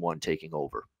in game 1 taking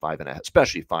over 5.5,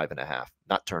 especially 5.5,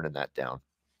 not turning that down.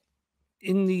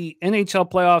 In the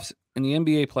NHL playoffs and the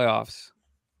NBA playoffs,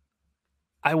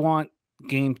 I want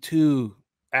game 2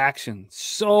 action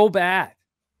so bad.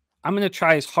 I'm going to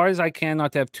try as hard as I can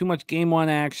not to have too much game 1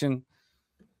 action.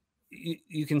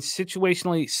 You can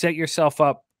situationally set yourself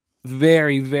up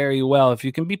very, very well if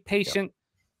you can be patient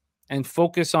and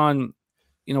focus on,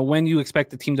 when you expect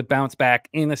the team to bounce back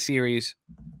in a series,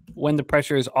 when the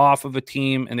pressure is off of a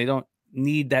team and they don't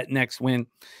need that next win.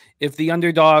 If the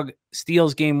underdog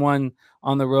steals game 1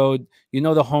 on the road,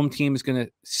 the home team is going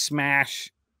to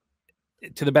smash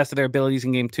to the best of their abilities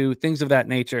in game 2, things of that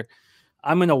nature.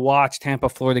 I'm going to watch Tampa,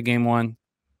 Florida game 1.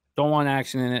 Don't want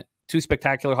action in it. 2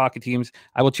 spectacular hockey teams.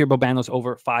 I will cheer Bobano's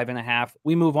over 5.5.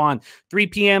 We move on. 3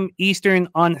 p.m. Eastern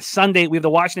on Sunday. We have the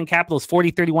Washington Capitals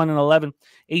 40-31-11,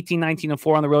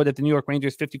 18-19-4 on the road at the New York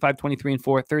Rangers 55-23-4,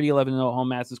 30-11-0 at home,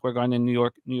 Madison Square Garden in New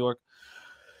York.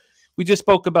 We just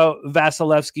spoke about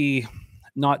Vasilevsky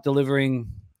not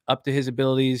delivering up to his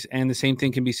abilities, and the same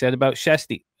thing can be said about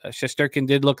Shesty. Shesterkin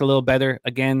did look a little better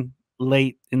again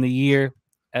late in the year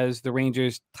as the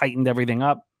Rangers tightened everything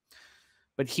up,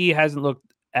 but he hasn't looked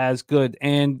as good.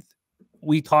 And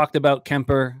we talked about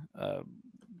Kemper,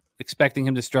 expecting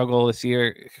him to struggle this year,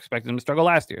 expecting him to struggle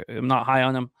last year. I'm not high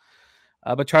on him,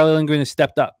 but Charlie Lindgren has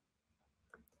stepped up.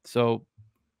 So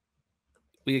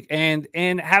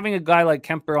And having a guy like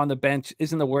Kemper on the bench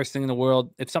isn't the worst thing in the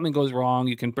world. If something goes wrong,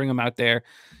 you can bring him out there.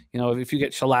 If you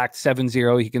get shellacked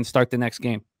 7-0, he can start the next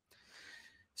game.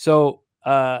 So,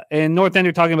 and North End,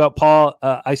 you're talking about Paul,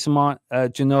 Isamont,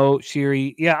 Janot,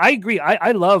 Sheary. Yeah, I agree.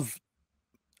 I love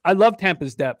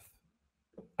Tampa's depth.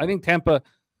 I think Tampa.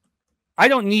 I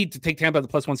don't need to take Tampa at the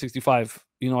plus 165.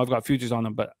 I've got futures on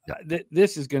them, but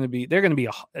this is going to be. They're going to be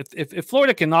if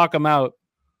Florida can knock them out.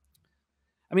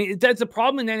 I mean, that's the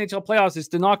problem in the NHL playoffs is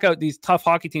to knock out these tough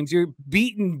hockey teams. You're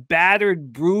beaten,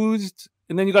 battered, bruised,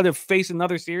 and then you got to face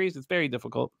another series. It's very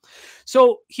difficult.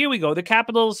 So here we go. The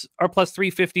Capitals are plus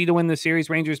 350 to win the series.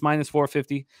 Rangers minus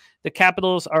 450. The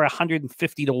Capitals are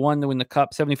 150 to 1 to win the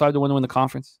Cup, 75 to 1 to win the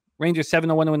conference. Rangers 7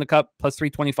 to 1 to win the Cup, plus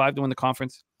 325 to win the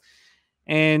conference.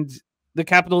 And the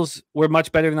Capitals were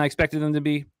much better than I expected them to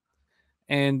be.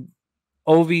 And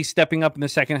Ovi stepping up in the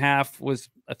second half was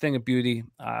a thing of beauty.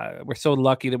 We're so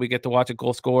lucky that we get to watch a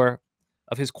goal scorer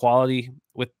of his quality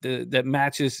that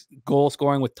matches goal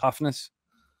scoring with toughness,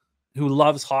 who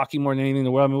loves hockey more than anything in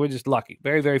the world. I mean, we're just lucky.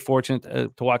 Very, very fortunate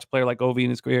to watch a player like Ovi in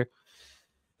his career.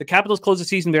 The Capitals closed the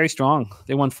season very strong.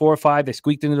 They won 4 or 5. They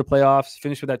squeaked into the playoffs,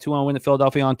 finished with that 2-1 win at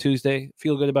Philadelphia on Tuesday.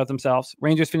 Feel good about themselves.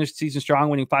 Rangers finished the season strong,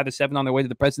 winning 5-7 on their way to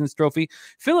the President's Trophy.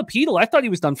 Filipino, I thought he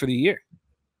was done for the year.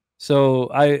 So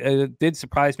it did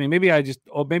surprise me. Maybe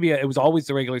it was always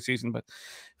the regular season, but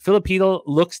Filipino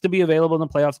looks to be available in the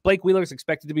playoffs. Blake Wheeler is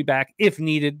expected to be back if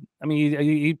needed. I mean,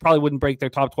 he probably wouldn't break their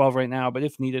top 12 right now, but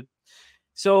if needed.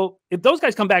 So if those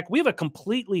guys come back, we have a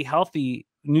completely healthy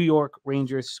New York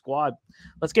Rangers squad.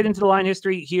 Let's get into the line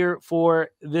history here for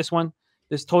this one.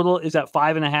 This total is at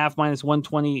 5.5 minus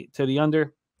 120 to the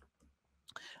under.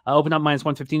 Open up minus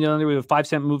 115 to the under. We have a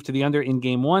 5-cent move to the under in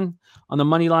game 1. On the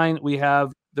money line, we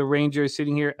have the Rangers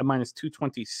sitting here at minus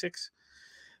 226.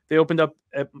 They opened up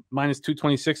at minus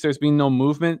 226. There's been no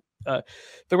movement. The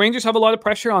Rangers have a lot of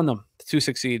pressure on them to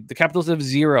succeed. The Capitals have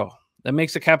 0. That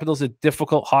makes the Capitals a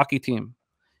difficult hockey team.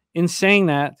 In saying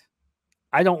that,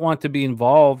 I don't want to be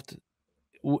involved.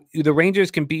 The Rangers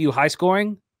can beat you high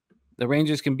scoring. The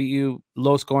Rangers can beat you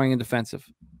low scoring and defensive.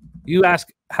 You ask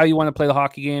how you want to play the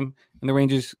hockey game, and the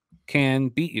Rangers can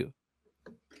beat you.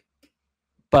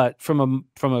 But from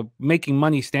a making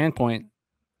money standpoint,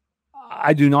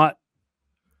 I do not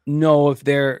know if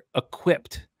they're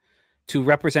equipped to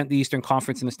represent the Eastern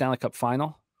Conference in the Stanley Cup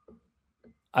final.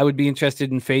 I would be interested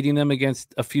in fading them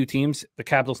against a few teams, the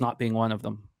Capitals not being one of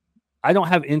them. I don't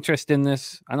have interest in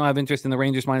this. I don't have interest in the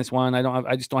Rangers -1.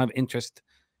 I just don't have interest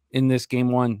in this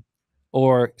game 1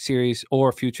 or series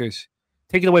or futures.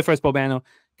 Take it away for us, Bobano.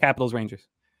 Capitals, Rangers.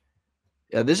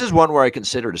 Yeah, this is one where I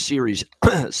considered a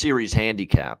series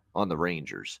handicap on the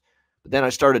Rangers. But then I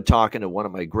started talking to one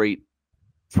of my great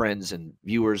friends and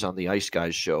viewers on the Ice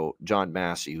Guys show, John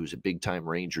Massey, who's a big-time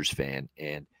Rangers fan,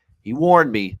 and he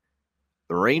warned me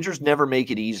the Rangers never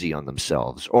make it easy on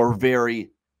themselves, or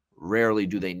very rarely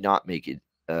do they not make it.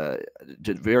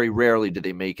 Very rarely do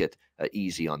they make it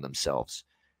easy on themselves.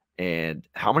 And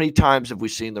how many times have we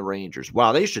seen the Rangers?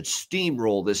 Wow, they should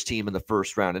steamroll this team in the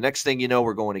first round. The next thing you know,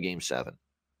 we're going to Game 7.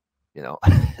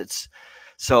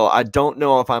 So I don't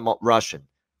know if I'm rushing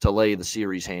to lay the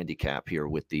series handicap here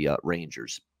with the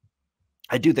Rangers.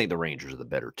 I do think the Rangers are the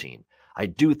better team. I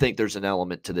do think there's an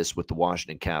element to this with the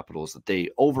Washington Capitals that they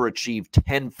overachieved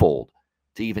tenfold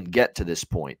to even get to this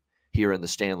point here in the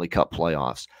Stanley Cup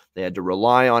playoffs. They had to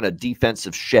rely on a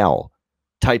defensive shell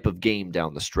type of game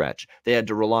down the stretch. They had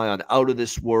to rely on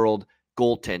out-of-this-world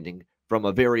goaltending from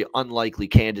a very unlikely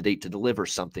candidate to deliver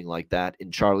something like that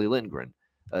in Charlie Lindgren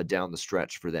down the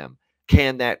stretch for them.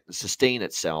 Can that sustain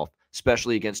itself,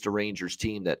 especially against a Rangers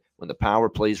team that when the power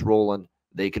play's rolling,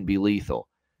 they can be lethal?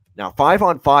 Now,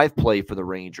 5-on-5 play for the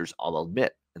Rangers, I'll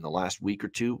admit, in the last week or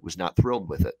two, was not thrilled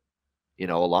with it.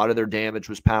 A lot of their damage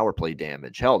was power play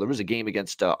damage. Hell, there was a game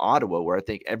against Ottawa where I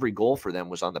think every goal for them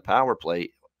was on the power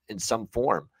play in some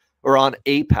form, or on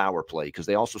a power play, because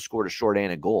they also scored a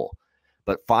shorthanded goal.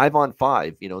 But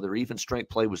 5-on-5, their even strength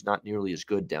play was not nearly as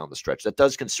good down the stretch. That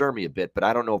does concern me a bit, but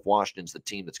I don't know if Washington's the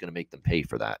team that's going to make them pay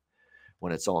for that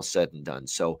when it's all said and done.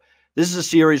 So this is a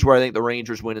series where I think the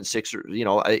Rangers win in 6, or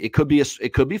it could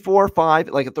be 4 or 5.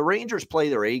 Like if the Rangers play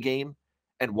their A game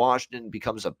and Washington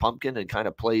becomes a pumpkin and kind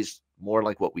of plays more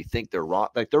like what we think their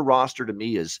roster to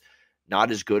me is not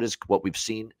as good as what we've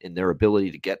seen in their ability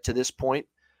to get to this point.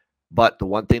 But the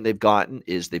one thing they've gotten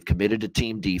is they've committed to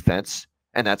team defense,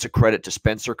 and that's a credit to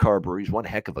Spencer Carberry. He's one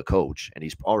heck of a coach, and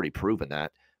he's already proven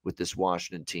that with this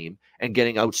Washington team, and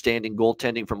getting outstanding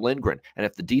goaltending from Lindgren. And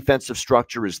if the defensive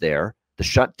structure is there, the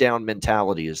shutdown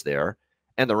mentality is there,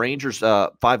 and the Rangers'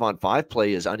 5-on-5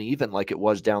 play is uneven like it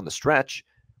was down the stretch,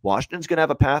 Washington's going to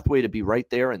have a pathway to be right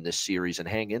there in this series and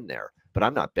hang in there, but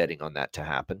I'm not betting on that to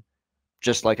happen.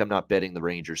 Just like I'm not betting the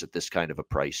Rangers at this kind of a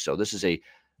price. So this is a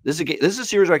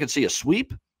series where I can see a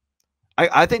sweep.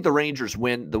 I think the Rangers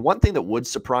win. The one thing that would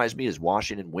surprise me is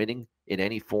Washington winning in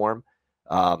any form.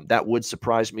 That would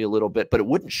surprise me a little bit, but it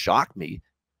wouldn't shock me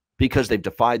because they've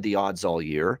defied the odds all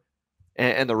year.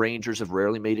 And the Rangers have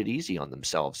rarely made it easy on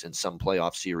themselves in some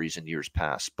playoff series in years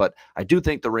past. But I do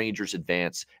think the Rangers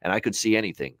advance, and I could see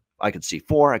anything. I could see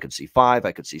 4, I could see 5,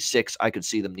 I could see 6. I could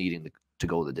see them needing to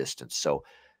go the distance. So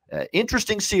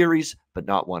interesting series, but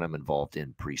not one I'm involved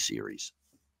in pre-series.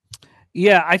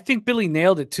 Yeah, I think Billy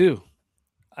nailed it too.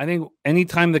 I think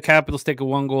anytime the Capitals take a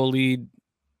 1-goal lead,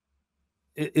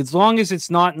 as long as it's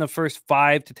not in the first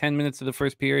 5 to 10 minutes of the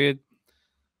first period,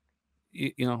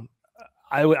 you know,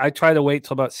 I try to wait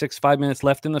till about 5 minutes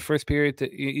left in the first period.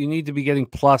 You need to be getting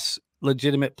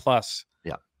legitimate plus.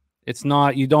 Yeah. It's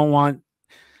not, you don't want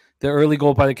the early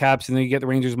goal by the Caps and then you get the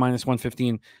Rangers minus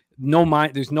 115.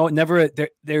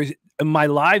 There's in my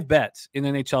live bets in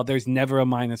NHL, there's never a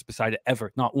minus beside it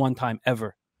ever. Not one time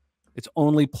ever. It's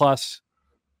only plus,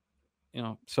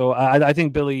 so I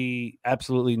think Billy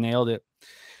absolutely nailed it.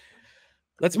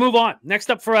 Let's move on. Next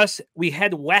up for us, we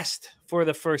head west for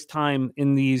the first time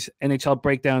in these NHL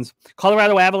breakdowns.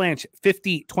 Colorado Avalanche,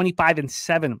 50, 25, and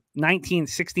 7, 19,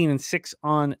 16, and 6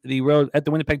 on the road. At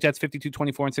the Winnipeg Jets, 52,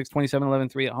 24, and 6, 27, 11,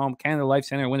 3 at home. Canada Life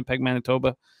Center, Winnipeg,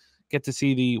 Manitoba. Get to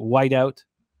see the whiteout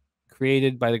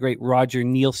created by the great Roger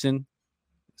Nielsen.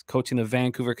 He's coaching the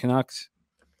Vancouver Canucks.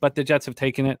 But the Jets have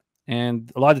taken it,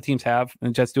 and a lot of teams have, and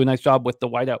the Jets do a nice job with the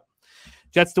whiteout.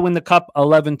 Jets to win the Cup,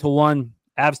 11-1.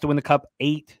 Avs to win the Cup,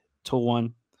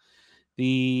 8-1.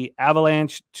 The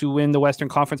Avalanche to win the Western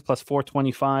Conference, plus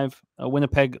 425.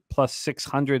 Winnipeg, plus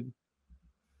 600.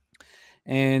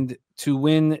 And to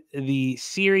win the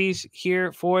series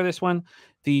here for this one,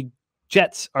 the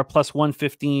Jets are plus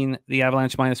 115. The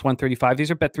Avalanche minus 135.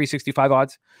 These are bet 365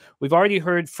 odds. We've already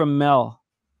heard from Mel,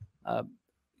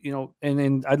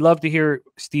 and I'd love to hear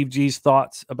Steve G's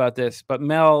thoughts about this. But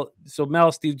Mel,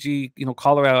 Steve G,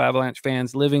 Colorado Avalanche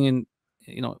fans living in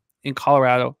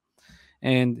Colorado,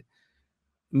 and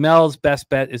Mel's best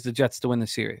bet is the Jets to win the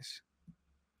series.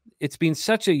 It's been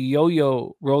such a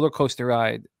yo-yo roller coaster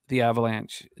ride, the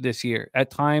Avalanche this year.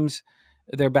 At times,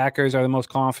 their backers are the most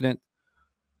confident.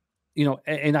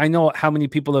 And I know how many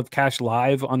people have cashed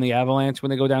live on the Avalanche when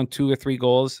they go down 2 or 3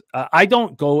 goals. I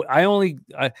don't go. I only,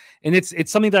 and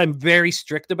it's something that I'm very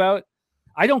strict about.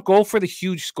 I don't go for the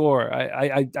huge score.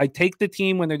 I take the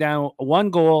team when they're down 1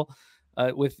 goal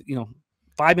with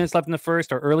 5 minutes left in the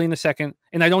first or early in the second,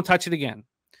 and I don't touch it again.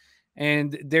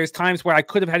 And there's times where I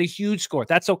could have had a huge score.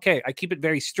 That's okay. I keep it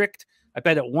very strict. I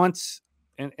bet it once,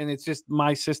 and it's just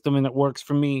my system, and it works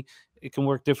for me. It can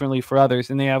work differently for others.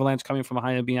 And the Avalanche coming from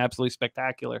behind and being absolutely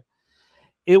spectacular.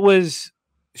 It was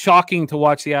shocking to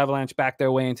watch the Avalanche back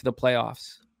their way into the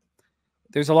playoffs.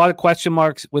 There's a lot of question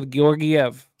marks with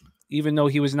Georgiev. Even though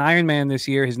he was an Iron Man this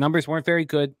year, his numbers weren't very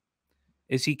good.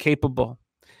 Is he capable?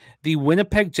 The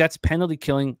Winnipeg Jets penalty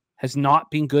killing has not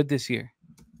been good this year.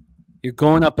 You're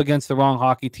going up against the wrong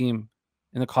hockey team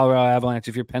in the Colorado Avalanche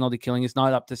if your penalty killing is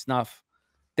not up to snuff.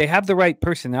 They have the right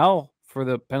personnel for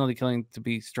the penalty killing to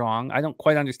be strong. I don't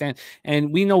quite understand.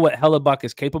 And we know what Hellebuck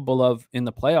is capable of in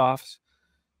the playoffs.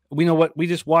 We know what we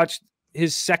just watched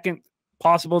his second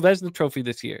possible Vezina trophy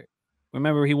this year.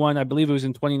 Remember, he won, I believe it was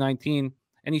in 2019,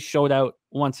 and he showed out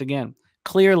once again.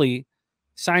 Clearly,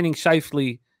 signing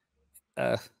Scheifele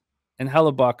and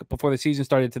Hellebuck before the season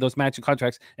started to those matching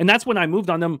contracts. And that's when I moved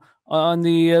on them on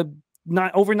the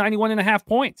over 91.5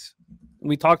 points.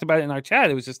 We talked about it in our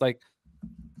chat. It was just like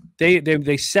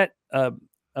they set a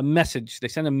message. They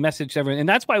sent a message to everyone. And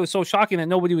that's why it was so shocking that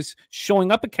nobody was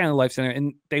showing up at Canada Life Center,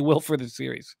 and they will for the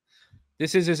series.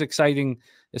 This is as exciting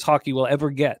as hockey will ever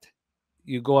get.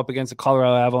 You go up against the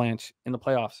Colorado Avalanche in the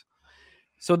playoffs.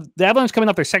 So the Avalanche coming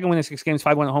up their second win in 6 games,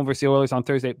 5-1 at home versus the Oilers on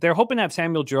Thursday. They're hoping to have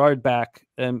Samuel Girard back,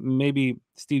 and maybe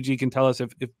Steve G can tell us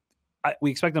if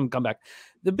we expect them to come back.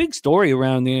 The big story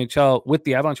around the NHL with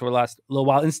the Avalanche over the last little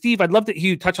while, and Steve, I'd love to hear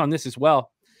you touch on this as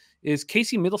well, is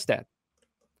Casey Middlestad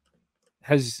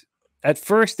has, at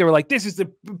first they were like, this is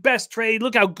the best trade.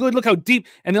 Look how good, look how deep.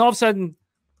 And then all of a sudden,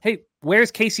 hey,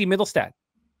 where's Casey Middlestad?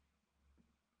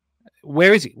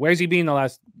 Where is he? Where's he been the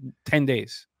last 10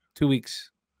 days, 2 weeks?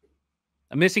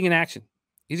 Missing in action.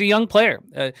 He's a young player.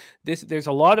 There's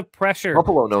a lot of pressure.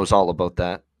 Buffalo knows all about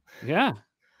that. Yeah.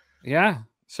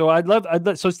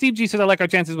 So so Steve G says, I like our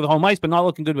chances with home ice, but not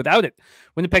looking good without it.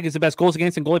 Winnipeg is the best goals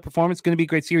against and goalie performance. Going to be a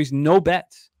great series. No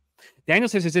bets. Daniel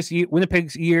says, is this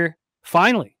Winnipeg's year?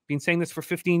 Finally. Been saying this for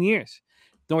 15 years.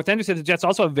 North Ender said the Jets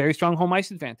also have very strong home ice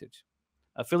advantage.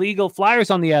 Philly Eagle Flyers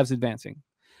on the Avs advancing.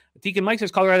 Deacon Mike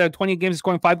says Colorado had 20 games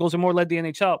scoring 5 goals or more, led the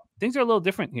NHL. Things are a little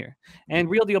different here. And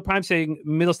Real Deal Prime saying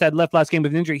Middlestad left last game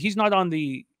with an injury. He's not on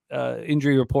the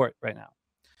injury report right now.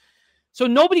 So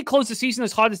nobody closed the season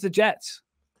as hot as the Jets.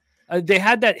 They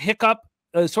had that hiccup,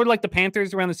 sort of like the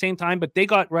Panthers around the same time, but they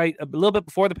got right a little bit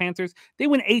before the Panthers. They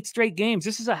win 8 straight games.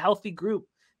 This is a healthy group.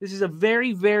 This is a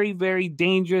very, very, very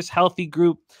dangerous, healthy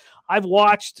group. I've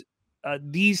watched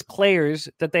these players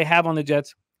that they have on the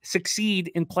Jets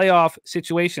succeed in playoff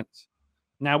situations.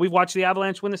 Now we've watched the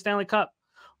Avalanche win the Stanley Cup.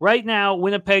 Right now,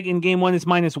 Winnipeg in game 1 is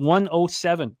minus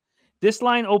 107. This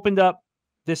line opened up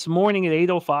this morning at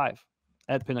 8:05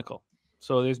 at Pinnacle.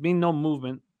 So there's been no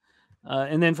movement.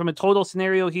 And then from a total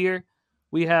scenario here,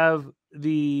 we have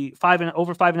the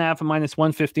over 5.5 and minus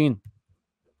 115.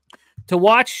 To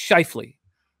watch Scheifele,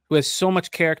 who has so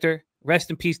much character, rest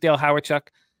in peace, Dale Hawerchuk.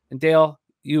 And Dale,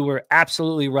 you were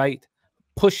absolutely right.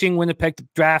 Pushing Winnipeg to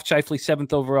draft Scheifele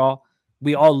 7th overall.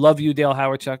 We all love you, Dale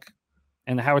Hawerchuk,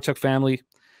 and the Hawerchuk family.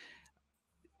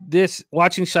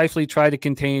 Watching Scheifele try to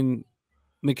contain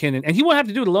McKinnon, and he won't have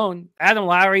to do it alone. Adam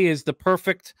Lowry is the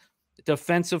perfect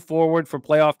defensive forward for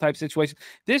playoff type situations.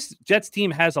 This Jets team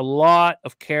has a lot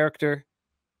of character,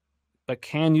 but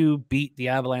can you beat the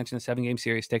Avalanche in a 7-game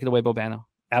series? Take it away, Bobano.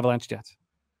 Avalanche Jets.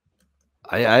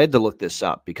 I had to look this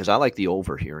up because I like the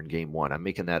over here in game 1. I'm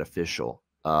making that official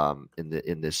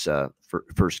in this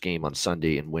first game on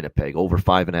Sunday in Winnipeg. Over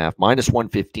 5.5, minus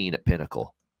 115 at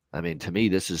Pinnacle. I mean, to me,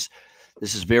 this is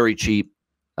very cheap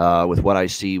with what I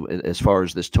see as far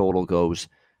as this total goes.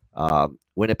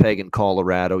 Winnipeg and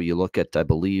Colorado, you look at, I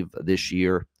believe, this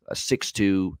year, a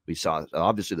 6-2. We saw,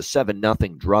 obviously, the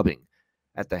 7-0 drubbing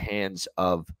at the hands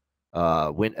of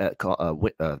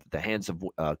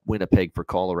Winnipeg for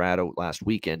Colorado last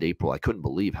weekend, April. I couldn't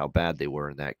believe how bad they were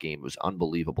in that game. It was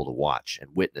unbelievable to watch and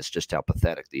witness just how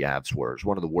pathetic the Avs were. It was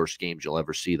one of the worst games you'll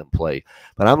ever see them play.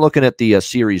 But I'm looking at the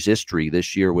series history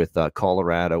this year with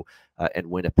Colorado and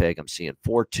Winnipeg. I'm seeing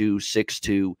 4-2,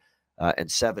 6-2, and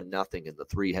 7-0 in the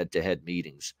 3 head-to-head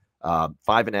meetings.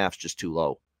 5.5 is just too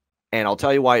low. And I'll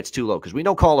tell you why it's too low, because we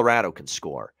know Colorado can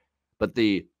score. But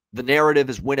the narrative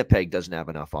is Winnipeg doesn't have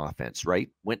enough offense, right?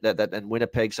 And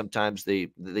Winnipeg, sometimes they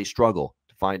struggle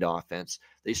to find offense.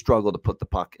 They struggle to put the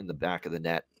puck in the back of the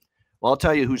net. Well, I'll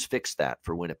tell you who's fixed that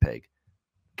for Winnipeg.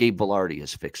 Gabe Vilardi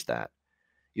has fixed that.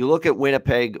 You look at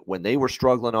Winnipeg when they were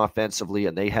struggling offensively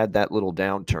and they had that little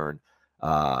downturn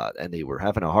and they were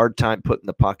having a hard time putting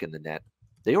the puck in the net.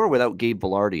 They were without Gabe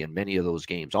Vilardi in many of those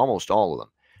games, almost all of them.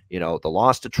 You know, the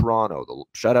loss to Toronto, the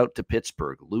shutout to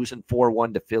Pittsburgh, losing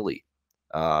 4-1 to Philly.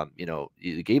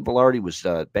 Gabe Vilardi was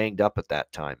banged up at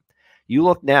that time. You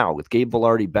look now with Gabe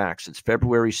Vilardi back since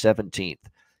February 17th.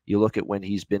 You look at when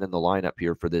he's been in the lineup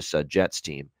here for this Jets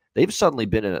team. They've suddenly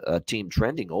been a team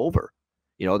trending over.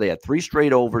 You know, they had 3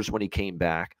 straight overs when he came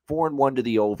back, 4-1 to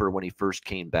the over when he first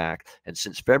came back. And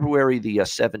since February the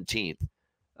 17th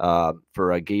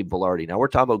for Gabe Vilardi. Now we're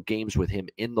talking about games with him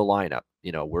in the lineup.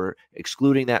 You know, we're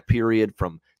excluding that period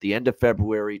from the end of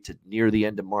February to near the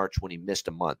end of March when he missed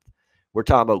a month. We're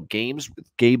talking about games with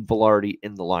Gabe Vilardi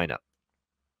in the lineup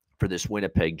for this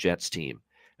Winnipeg Jets team.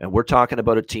 And we're talking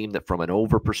about a team that, from an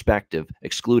over perspective,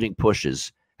 excluding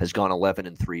pushes, has gone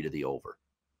 11-3 to the over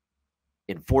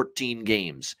in 14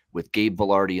 games with Gabe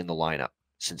Vilardi in the lineup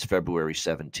since February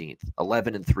 17th.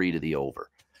 11-3 to the over.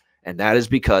 And that is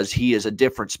because he is a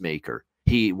difference maker.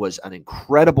 He was an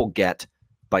incredible get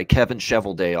by Kevin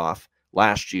Cheveldayoff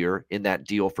last year in that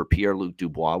deal for Pierre-Luc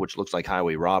Dubois, which looks like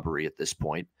highway robbery at this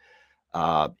point.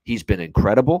 He's been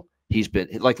incredible. He's been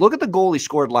like, look at the goal he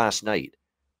scored last night.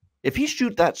 If he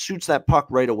shoots that puck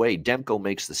right away, Demko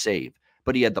makes the save.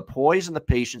 But he had the poise and the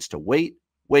patience to wait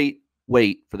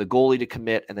for the goalie to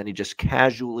commit, and then he just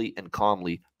casually and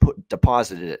calmly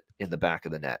deposited it in the back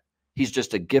of the net. He's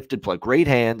just a gifted player, great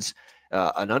hands,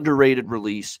 an underrated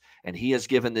release, and he has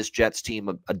given this Jets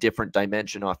team a different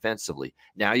dimension offensively.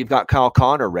 Now you've got Kyle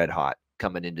Connor red hot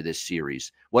coming into this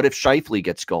series. What if Scheifele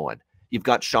gets going? You've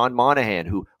got Sean Monahan,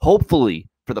 who hopefully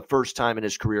for the first time in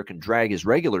his career can drag his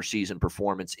regular season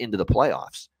performance into the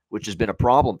playoffs, which has been a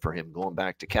problem for him going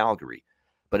back to Calgary.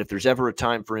 But if there's ever a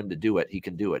time for him to do it, he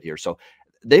can do it here. So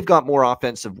they've got more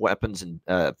offensive weapons and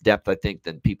depth, I think,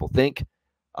 than people think.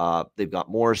 They've got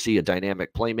Morrissey, a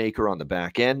dynamic playmaker on the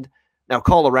back end. Now,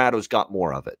 Colorado's got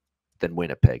more of it than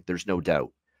Winnipeg. There's no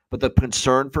doubt. But the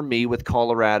concern for me with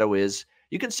Colorado is,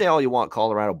 you can say all you want,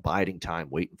 Colorado biding time,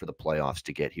 waiting for the playoffs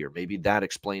to get here. Maybe that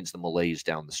explains the malaise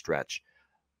down the stretch.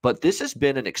 But this has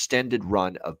been an extended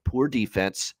run of poor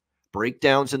defense,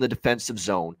 breakdowns in the defensive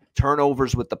zone,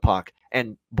 turnovers with the puck,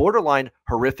 and borderline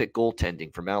horrific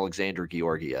goaltending from Alexander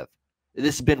Georgiev.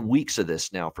 This has been weeks of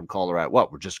this now from Colorado.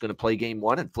 What, we're just going to play game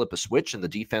one and flip a switch and the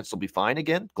defense will be fine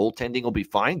again? Goaltending will be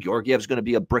fine? Georgiev's going to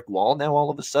be a brick wall now all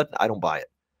of a sudden? I don't buy it.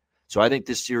 So I think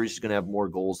this series is going to have more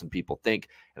goals than people think,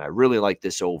 and I really like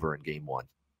this over in game one.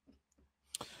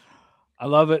 I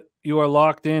love it. You are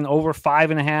locked in over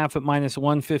 5.5 at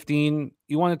 -115.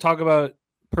 You want to talk about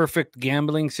perfect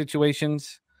gambling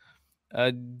situations?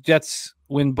 Jets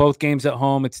win both games at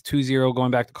home. It's 2-0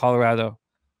 going back to Colorado.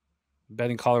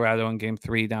 Betting Colorado in game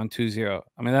 3 down 2-0.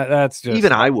 I mean, that's just...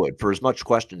 Even I would, for as much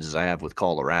questions as I have with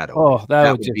Colorado. Oh, that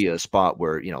would be a spot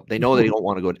where, they know they don't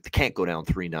want to go. They can't go down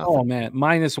 3-0. Oh, man.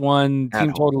 -1,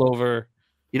 team total over.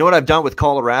 You know what I've done with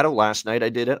Colorado? Last night I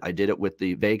did it. I did it with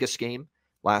the Vegas game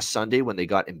last Sunday when they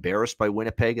got embarrassed by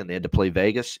Winnipeg and they had to play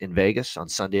in Vegas on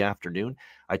Sunday afternoon.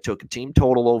 I took a team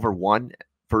total over 1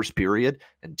 first period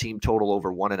and team total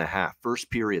over 1.5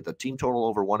 first period. The team total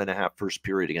over 1.5 first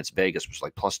period against Vegas was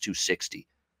like +260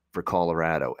 for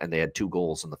Colorado, and they had 2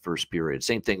 goals in the first period.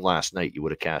 Same thing last night. You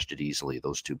would have cashed it easily,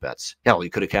 those 2 bets. Hell, you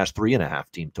could have cashed 3.5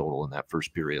 team total in that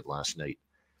first period last night.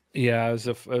 Yeah,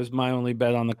 it was my only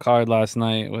bet on the card last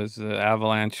night was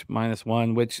Avalanche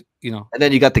 -1, which, And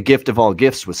then you got the gift of all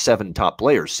gifts with 7 top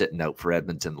players sitting out for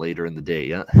Edmonton later in the day,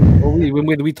 yeah? Well,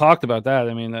 we talked about that.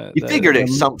 I mean... you figured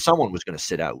someone was going to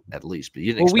sit out at least, but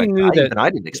you didn't expect I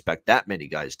didn't expect that many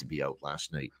guys to be out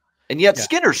last night. And yet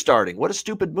Skinner's starting. What a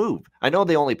stupid move. I know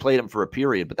they only played him for a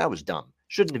period, but that was dumb.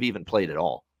 Shouldn't have even played at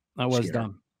all. That was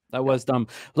dumb. That was dumb.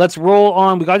 Let's roll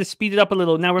on. We got to speed it up a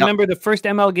little. Now, remember, the first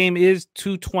ML game is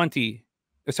 2:20.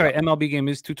 Sorry, MLB game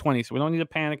is 2:20, so we don't need to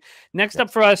panic. Next up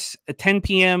for us, at 10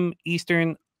 p.m.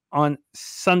 Eastern on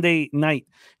Sunday night.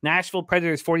 Nashville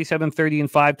Predators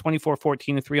 47-30-5,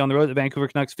 24-14-3 on the road. The Vancouver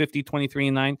Canucks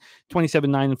 50-23-9,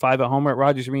 27-9-5 at home at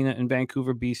Rogers Arena in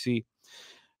Vancouver, BC.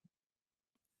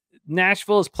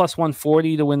 Nashville is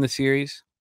 +140 to win the series.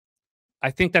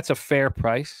 I think that's a fair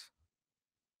price,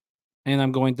 and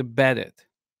I'm going to bet it.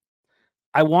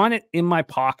 I want it in my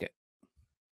pocket.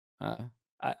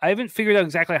 I haven't figured out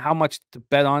exactly how much to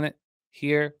bet on it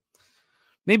here.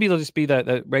 Maybe it'll just be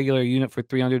the regular unit for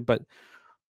 300, but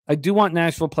I do want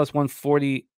Nashville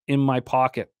 +140 in my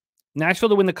pocket. Nashville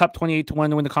to win the Cup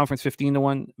 28-1, to win the conference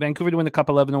 15-1. Vancouver to win the Cup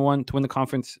 11-1, to win the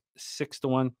conference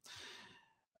 6-1.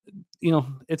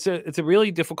 It's a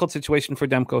really difficult situation for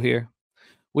Demko here.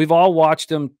 We've all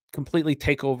watched him completely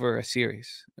take over a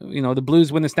series. The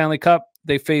Blues win the Stanley Cup.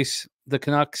 They face the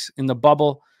Canucks in the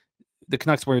bubble. The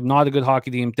Canucks were not a good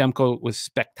hockey team. Demko was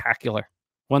spectacular.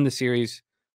 Won the series,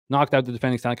 knocked out the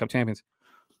defending Stanley Cup champions.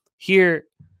 Here,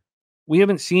 we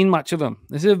haven't seen much of him.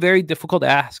 This is a very difficult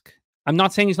ask. I'm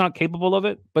not saying he's not capable of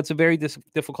it, but it's a very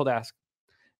difficult ask.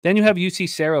 Then you have UC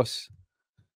Saros.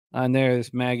 And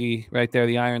there's Maggie right there,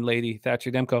 the Iron Lady, Thatcher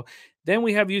Demko. Then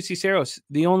we have UC Saros,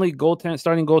 the only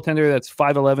starting goaltender that's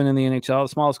 5'11" in the NHL, the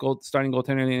smallest starting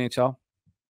goaltender in the NHL.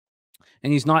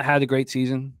 And he's not had a great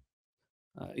season.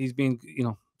 He's been,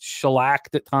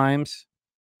 shellacked at times.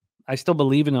 I still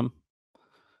believe in him.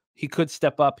 He could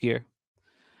step up here.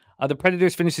 The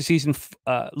Predators finished the season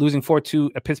losing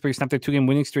 4-2 at Pittsburgh, snapped their 2-game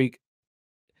winning streak.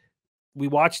 We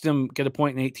watched them get a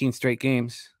point in 18 straight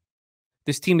games.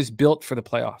 This team is built for the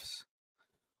playoffs.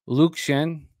 Luke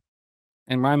Schenn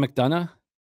and Ryan McDonough,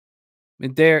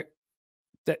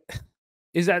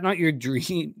 is that not your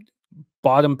dream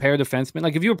bottom pair defenseman?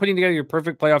 Like, if you were putting together your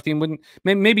perfect playoff team,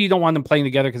 maybe you don't want them playing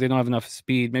together because they don't have enough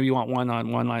speed. Maybe you want one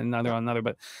on one line, another on another.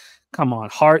 But come on,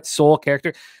 heart, soul,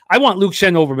 character. I want Luke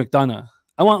Schenn over McDonough.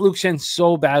 I want Luke Schenn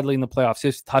so badly in the playoffs.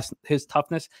 His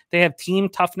toughness. They have team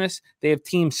toughness. They have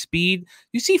team speed.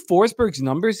 You see Forsberg's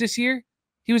numbers this year.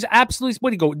 He was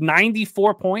absolutely,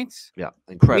 94 points? Yeah,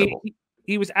 incredible.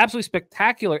 He was absolutely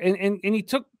spectacular. And he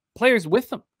took players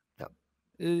with him.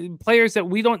 Yeah. Players that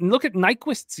we don't look at.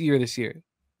 Nyquist's year this year.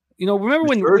 Remember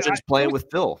when Sturgeon's playing with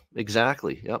Phil?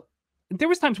 Exactly. Yep. There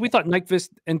was times we thought Nyquist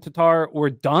and Tatar were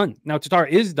done. Now Tatar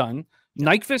is done.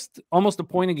 Nyquist almost a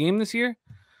point a game this year.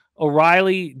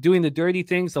 O'Reilly doing the dirty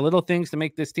things, the little things to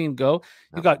make this team go.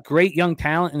 You got great young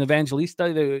talent in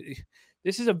Evangelista.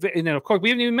 This is and then of course we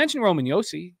haven't even mentioned Roman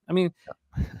Josi. I mean,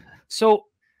 so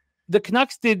the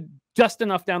Canucks did just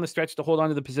enough down the stretch to hold on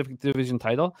to the Pacific Division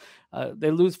title.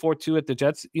 They lose 4-2 at the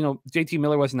Jets. JT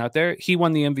Miller wasn't out there. He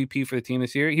won the MVP for the team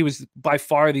this year. He was by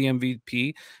far the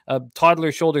MVP.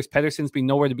 Toddler shoulders Pettersson's been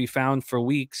nowhere to be found for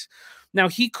weeks. Now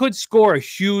he could score a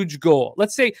huge goal.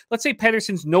 Let's say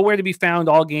Pettersson's nowhere to be found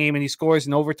all game and he scores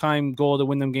an overtime goal to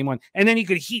win them game 1. And then he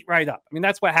could heat right up. I mean,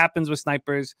 that's what happens with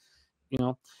snipers.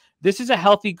 This is a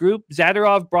healthy group.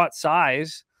 Zadorov brought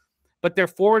size, but their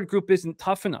forward group isn't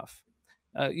tough enough.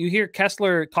 You hear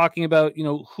Kessler talking about,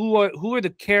 who are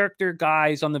the character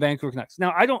guys on the Vancouver Canucks.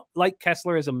 Now, I don't like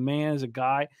Kessler as a man, as a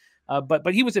guy,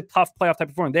 but he was a tough playoff type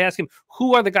performer. They ask him,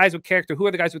 who are the guys with character? Who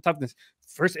are the guys with toughness?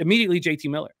 First, immediately, JT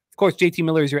Miller. Of course, JT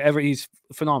Miller is he's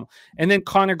phenomenal. And then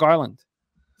Connor Garland.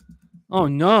 Oh,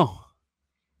 no.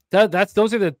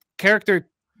 Those are the character.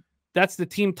 That's the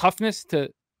team toughness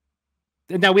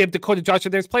now we have Dakota Joshua.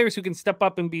 There's players who can step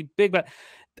up and be big, but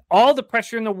all the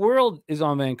pressure in the world is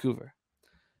on Vancouver.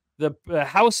 The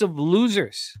house of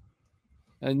losers.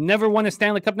 Never won a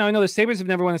Stanley Cup. Now, I know the Sabres have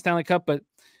never won a Stanley Cup, but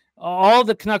all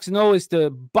the Canucks know is to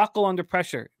buckle under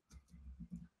pressure.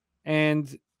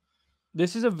 And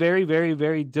this is a very, very,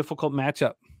 very difficult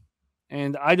matchup.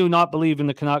 And I do not believe in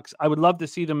the Canucks. I would love to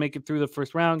see them make it through the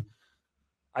first round.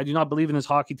 I do not believe in this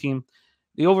hockey team.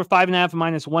 The over 5.5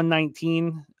 minus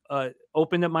 119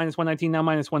 opened at minus 119, now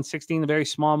minus 116. A very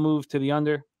small move to the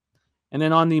under. And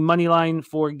then on the money line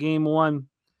for game one,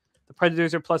 the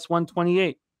Predators are plus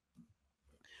 128.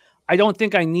 I don't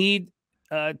think I need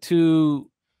to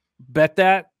bet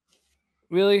that,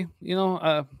 really.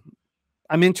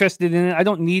 I'm interested in it. I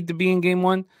don't need to be in game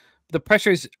one. The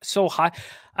pressure is so high.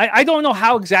 I don't know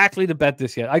how exactly to bet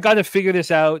this yet. I got to figure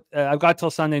this out. I've got till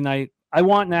Sunday night. I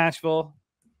want Nashville.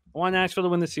 I want Nashville to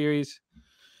win the series.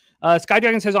 Sky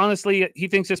Dragon says, honestly, he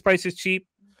thinks this price is cheap.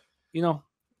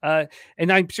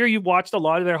 And I'm sure you've watched a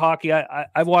lot of their hockey.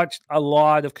 I've watched a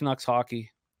lot of Canucks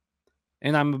hockey,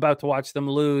 and I'm about to watch them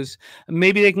lose.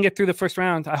 Maybe they can get through the first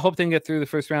round. I hope they can get through the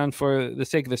first round for the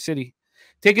sake of the city.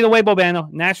 Take it away,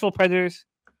 Bobano. Nashville Predators,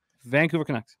 Vancouver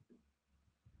Canucks.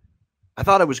 I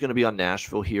thought I was going to be on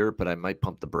Nashville here, but I might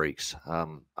pump the brakes.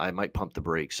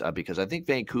 Because I think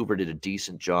Vancouver did a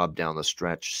decent job down the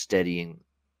stretch, steadying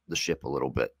the ship a little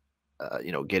bit.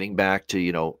 Getting back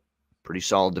to, pretty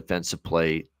solid defensive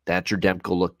play. Thatcher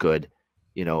Demko looked good,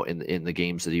 in the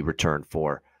games that he returned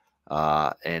for.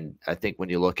 And I think when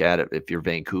you look at it, if you're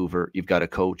Vancouver, you've got a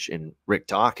coach in Rick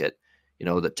Tocchet,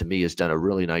 that to me has done a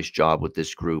really nice job with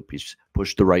this group. He's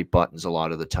pushed the right buttons a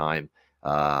lot of the time.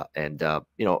 I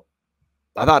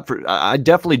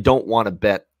definitely don't want to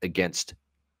bet against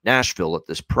Nashville at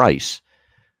this price,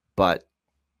 but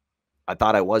I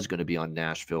thought I was going to be on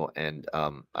Nashville, and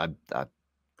I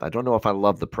don't know if I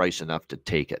love the price enough to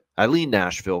take it. I lean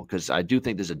Nashville because I do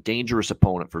think there's a dangerous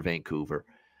opponent for Vancouver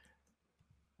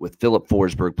with Philip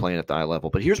Forsberg playing at the eye level.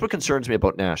 But here's what concerns me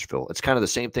about Nashville. It's kind of the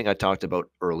same thing I talked about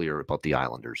earlier about the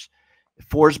Islanders. If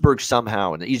Forsberg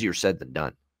somehow, and easier said than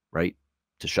done, right,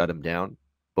 to shut him down,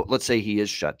 but let's say he is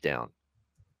shut down,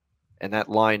 and that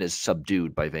line is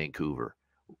subdued by Vancouver.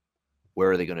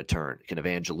 Where are they going to turn? Can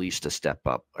Evangelista step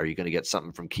up? Are you going to get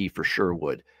something from Kiefer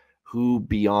Sherwood? Who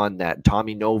beyond that?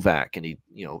 Tommy Novak, and he,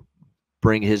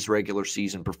 bring his regular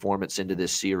season performance into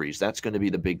this series? That's going to be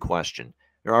the big question.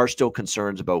 There are still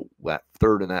concerns about that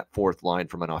third and that fourth line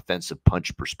from an offensive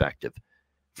punch perspective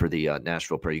for the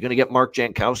Nashville Predators. You're going to get Mark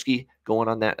Jankowski going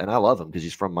on that, and I love him because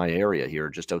he's from my area here,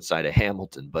 just outside of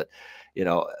Hamilton. But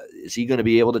is he going to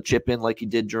be able to chip in like he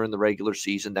did during the regular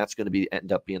season? That's going to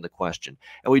end up being the question.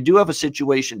 And we do have a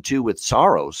situation too with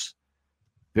Saros,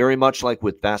 very much like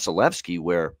with Vasilevsky,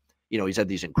 where he's had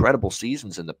these incredible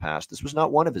seasons in the past. This was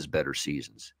not one of his better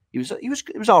seasons. He was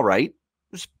all right.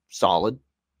 It was solid,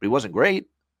 but he wasn't great.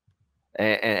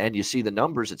 And you see the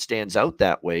numbers, it stands out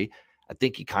that way. I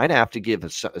think you kind of have to give,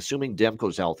 assuming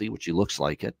Demko's healthy, which he looks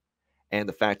like it, and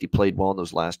the fact he played well in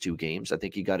those last two games, I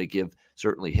think you got to give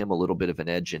certainly him a little bit of an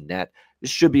edge in net. This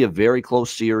should be a very close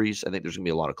series. I think there's going to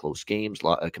be a lot of close games,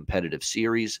 a competitive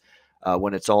series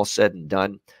when it's all said and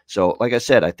done. So, like I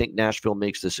said, I think Nashville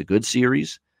makes this a good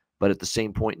series, but at the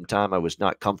same point in time, I was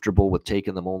not comfortable with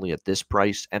taking them only at this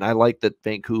price. And I like that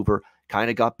Vancouver kind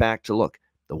of got back to, look,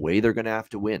 the way they're going to have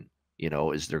to win,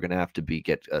 is they're going to have to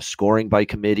get scoring by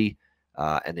committee,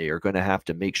 and they are going to have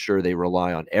to make sure they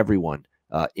rely on everyone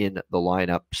in the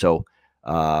lineup. So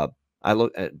I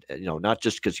look at, not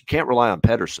just because you can't rely on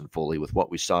Pettersson fully with what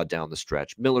we saw down the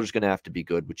stretch. Miller's going to have to be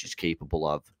good, which he's capable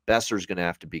of. Besser's going to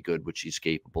have to be good, which he's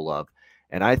capable of.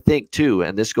 And I think, too,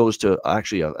 and this goes to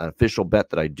actually an official bet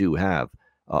that I do have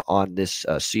on this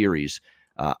series,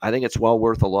 I think it's well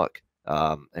worth a look.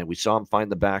 And we saw him find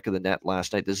the back of the net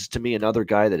last night. This is, to me, another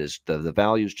guy that is the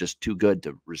value is just too good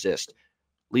to resist.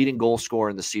 Leading goal scorer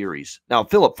in the series. Now,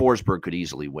 Philip Forsberg could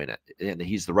easily win it, and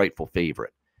he's the rightful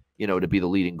favorite, to be the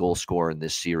leading goal scorer in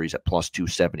this series at plus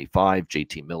 275,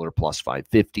 JT Miller plus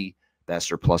 550,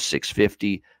 Besser plus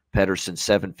 650, Pettersson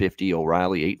 750,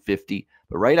 O'Reilly 850.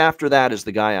 But right after that is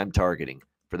the guy I'm targeting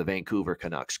for the Vancouver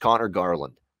Canucks, Connor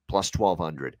Garland, plus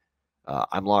 1,200.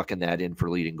 I'm locking that in for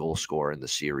leading goal scorer in the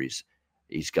series.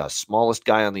 He's got smallest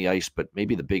guy on the ice, but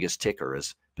maybe the biggest ticker,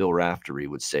 as Bill Raftery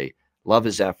would say. Love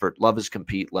his effort, love his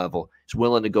compete level. He's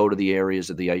willing to go to the areas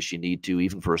of the ice you need to,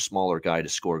 even for a smaller guy to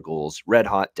score goals. Red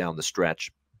hot down the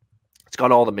stretch. It's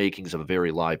got all the makings of a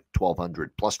very live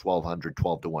 1,200, plus 1,200,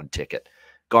 12-1 ticket.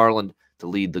 Garland to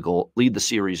lead the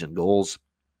series in goals.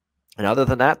 And other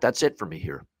than that, that's it for me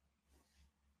here.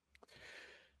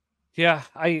 Yeah,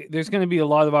 there's going to be a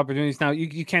lot of opportunities now.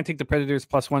 You can't take the Predators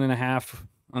plus 1.5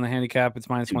 on the handicap. It's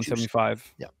minus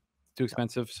 175. Yeah, too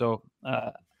expensive. So,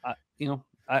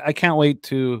 I can't wait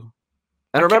to.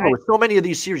 And remember, with so many of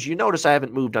these series, you notice I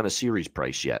haven't moved on a series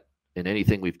price yet in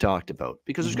anything we've talked about,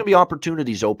 because there's going to be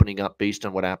opportunities opening up based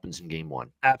on what happens in game one.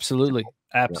 Absolutely,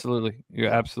 absolutely, you're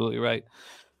absolutely right.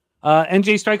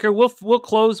 NJ Striker, we'll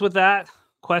close with that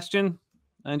question.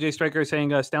 NJ Striker is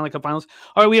saying Stanley Cup Finals.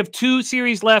 All right, we have 2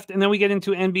 series left, and then we get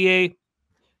into NBA.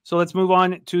 So let's move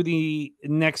on to the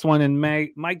next one. And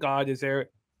my God, is there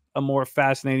a more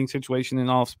fascinating situation in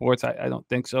all of sports? I don't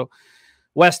think so.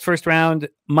 West first round,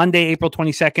 Monday, April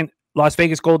 22nd.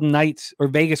 Vegas Golden Knights,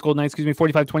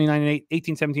 45-29-8,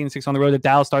 18-17-6 on the road at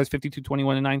Dallas Stars,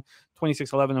 52-21-9,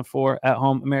 26-11-4 at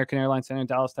home, American Airlines Center in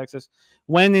Dallas, Texas.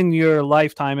 When in your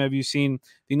lifetime have you seen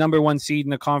the number 1 seed in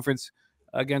the conference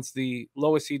against the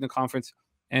lowest seed in the conference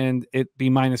and it be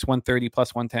minus 130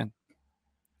 plus 110?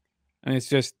 And it's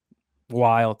just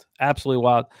wild, absolutely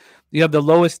wild. You have the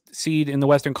lowest seed in the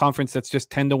Western Conference that's just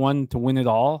 10-1 to win it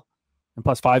all, and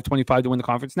plus 525 to win the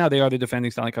conference. Now they are the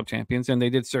defending Stanley Cup champions, and they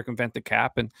did circumvent the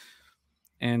cap,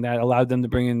 and that allowed them to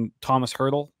bring in Thomas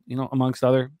Hertl, amongst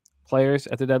other players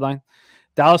at the deadline.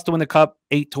 Dallas to win the cup,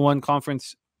 8-1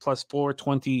 conference, plus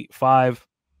 425.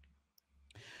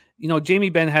 Jamie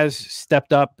Benn has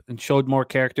stepped up and showed more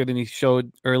character than he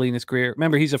showed early in his career.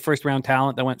 Remember, he's a first-round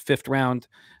talent that went 5th round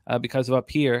because of up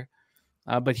here,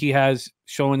 but he has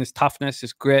shown his toughness,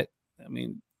 his grit. I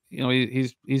mean,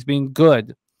 he's been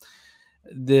good.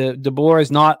 The DeBoer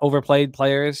has not overplayed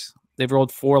players. They've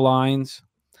rolled 4 lines.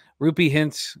 Rupee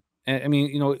Hintz, I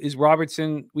mean, is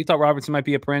Robertson? We thought Robertson might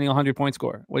be a perennial 100-point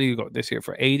scorer. What do you go this year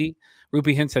for 80?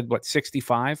 Rupee Hintz had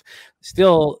 65?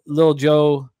 Still, Lil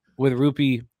Joe with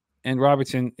Rupee and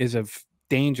Robertson is a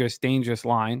dangerous, dangerous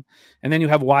line. And then you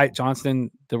have Wyatt Johnston,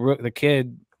 the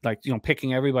kid,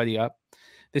 picking everybody up.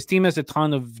 This team has a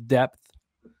ton of depth,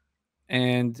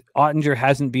 and Ottinger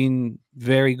hasn't been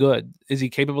very good. Is he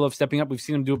capable of stepping up? We've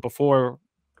seen him do it before.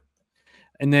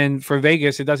 And then for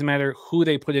Vegas, it doesn't matter who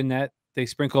they put in net. They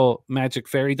sprinkle magic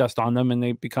fairy dust on them, and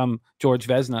they become George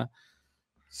Vezina.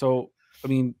 So, I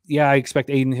mean, yeah, I expect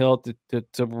Aiden Hill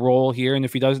to roll here. And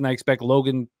if he doesn't, I expect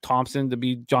Logan Thompson to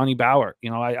be Johnny Bauer.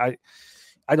 I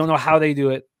don't know how they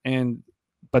do it,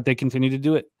 but they continue to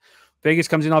do it. Vegas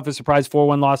comes in off a surprise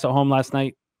 4-1 loss at home last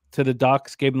night to the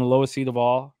Ducks, gave them the lowest seed of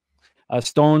all.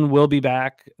 Stone will be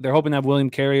back. They're hoping to have William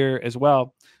Carrier as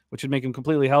well, which would make him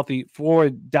completely healthy. For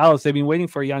Dallas, they've been waiting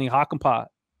for Yanni Hakanpää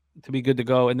to be good to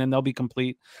go, and then they'll be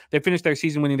complete. They finished their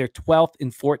season winning their 12th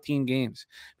in 14 games.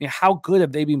 I mean, how good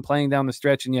have they been playing down the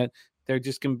stretch, and yet they're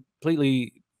just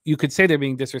completely, you could say they're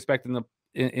being disrespected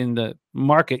in the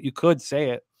market. You could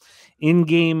say it. In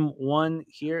game 1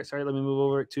 here, sorry, let me move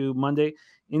over to Monday.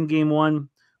 In game 1,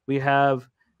 we have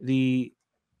the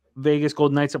Vegas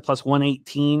Golden Knights at plus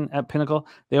 118 at Pinnacle.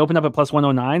 They opened up at plus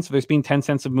 109, so there's been 10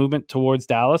 cents of movement towards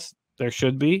Dallas. There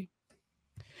should be.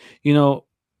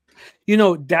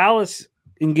 Dallas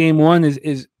in game 1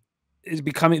 is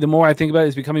becoming, the more I think about it,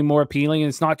 is becoming more appealing, and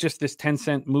it's not just this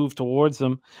 10-cent move towards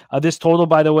them. This total,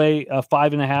 by the way,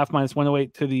 5.5 minus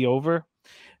 108 to the over.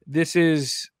 This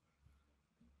is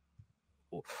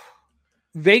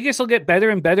Vegas will get better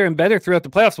and better and better throughout the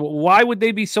playoffs. Why would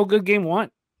they be so good game 1?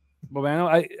 Bobano,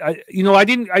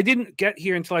 I didn't get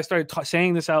here until I started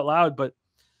saying this out loud, but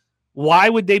why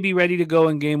would they be ready to go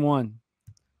in game 1?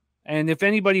 And if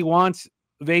anybody wants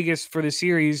Vegas for the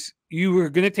series, you were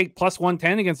going to take plus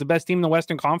 110 against the best team in the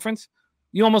Western Conference.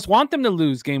 You almost want them to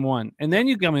lose game 1, and then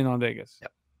you come in on Vegas.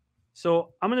 Yep.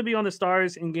 So I'm going to be on the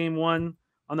Stars in game 1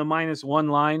 on the -1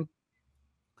 line.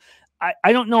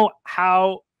 I don't know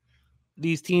how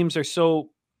these teams are so.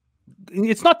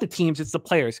 It's not the teams, it's the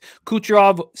players.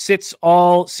 Kucherov sits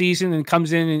all season and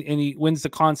comes in and he wins the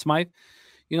Conn Smythe.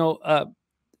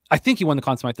 I think he won the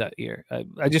Conn Smythe that year.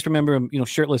 I just remember him,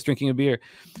 shirtless drinking a beer.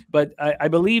 But I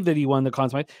believe that he won the Conn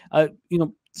Smythe.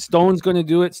 Stone's going to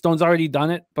do it. Stone's already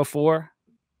done it before.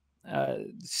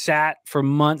 Sat for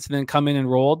months and then come in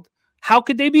and rolled. How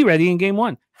could they be ready in game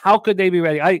 1? How could they be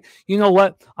ready? You know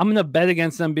what? I'm going to bet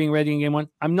against them being ready in game 1.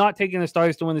 I'm not taking the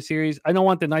Stars to win the series. I don't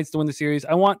want the Knights to win the series.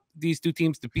 I want these two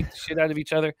teams to beat the shit out of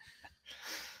each other.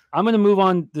 I'm going to move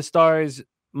on the Stars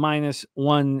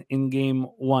 -1 in game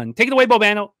 1. Take it away,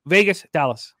 Bobano. Vegas,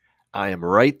 Dallas. I am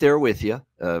right there with you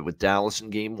with Dallas in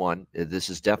game one. This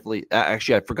is definitely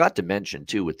actually, I forgot to mention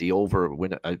too with the over.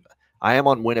 I am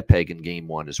on Winnipeg in game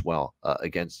one as well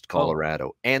against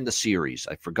Colorado and the series.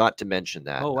 I forgot to mention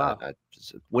that. Oh, wow.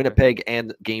 Winnipeg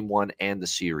and game one and the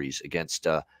series against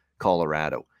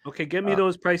Colorado. Okay, give me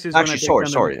those prices. Actually,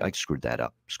 sorry, I screwed that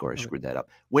up. Screwed that up.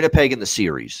 Winnipeg in the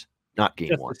series, not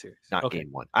game one. Not game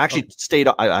one. I actually stayed.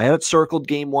 I had it circled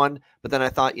game one, but then I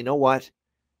thought, you know what?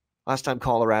 Last time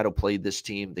Colorado played this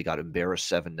team, they got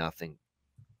embarrassed 7-0.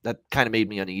 That kind of made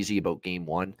me uneasy about game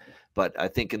one. But I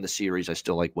think in the series, I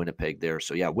still like Winnipeg there.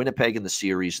 So, yeah, Winnipeg in the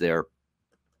series there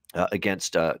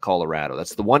against Colorado.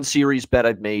 That's the one series bet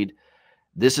I've made.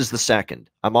 This is the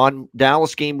second. I'm on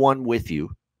Dallas game one with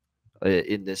you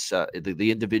in this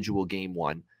the individual game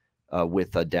one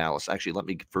with Dallas. Actually, let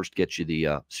me first get you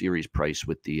the series price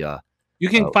with the you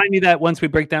can find me that once we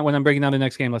break down when I'm breaking down the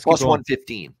next game. Let's plus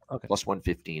 115. Okay. Plus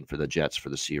 115 for the Jets for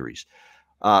the series.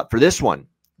 For this one,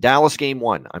 Dallas game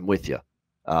one, I'm with you.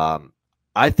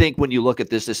 I think when you look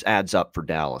at this adds up for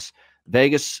Dallas.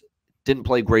 Vegas didn't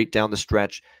play great down the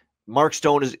stretch. Mark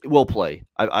Stone will play.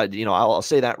 I'll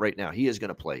say that right now. He is going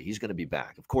to play. He's going to be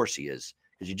back. Of course he is.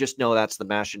 Because you just know that's the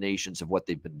machinations of what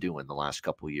they've been doing the last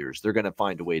couple of years. They're going to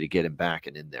find a way to get him back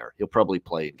and in there. He'll probably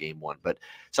play in game one, but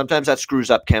sometimes that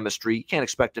screws up chemistry. You can't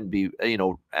expect him to be,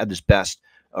 at his best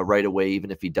right away,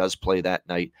 even if he does play that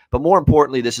night. But more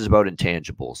importantly, this is about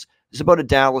intangibles. This is about a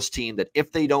Dallas team that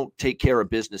if they don't take care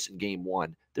of business in game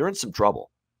one, they're in some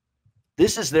trouble.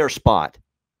 This is their spot.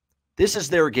 This is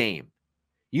their game.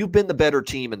 You've been the better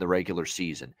team in the regular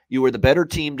season. You were the better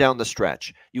team down the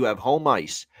stretch. You have home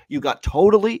ice. You got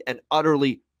totally and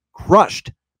utterly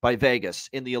crushed by Vegas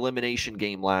in the elimination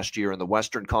game last year in the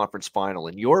Western Conference Final.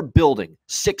 In your building,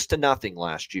 6-0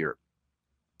 last year.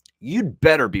 You'd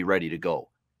better be ready to go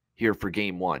here for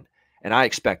game one. And I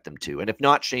expect them to. And if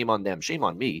not, shame on them. Shame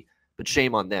on me, but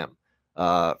shame on them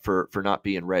for not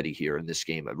being ready here in this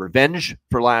game. Revenge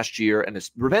for last year. And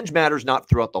revenge matters not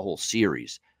throughout the whole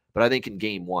series. But I think in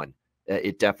game one,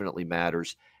 it definitely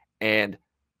matters. And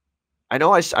I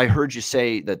know I heard you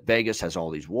say that Vegas has all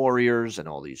these warriors and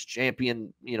all these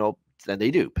champion, and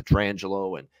they do.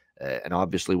 Pietrangelo and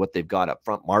obviously what they've got up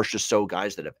front. Marchessault,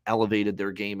 guys that have elevated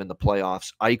their game in the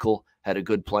playoffs. Eichel had a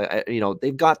good play.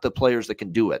 They've got the players that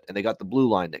can do it, and they got the blue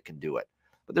line that can do it.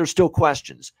 But there's still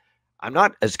questions. I'm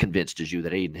not as convinced as you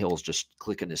that Adin Hill's just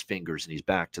clicking his fingers and he's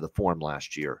back to the form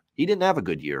last year. He didn't have a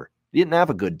good year. He didn't have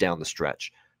a good down the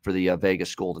stretch for the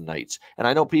Vegas Golden Knights. And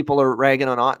I know people are ragging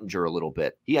on Ottinger a little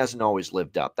bit. He hasn't always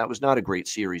lived up. That was not a great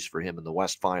series for him in the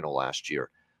West Final last year.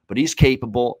 But he's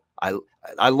capable.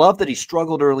 I love that he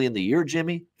struggled early in the year,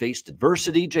 Jimmy. Faced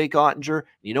adversity, Jake Ottinger.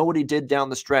 You know what he did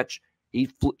down the stretch? He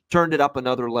turned it up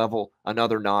another level,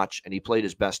 another notch, and he played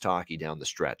his best hockey down the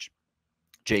stretch.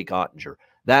 Jake Ottinger.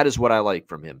 That is what I like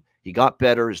from him. He got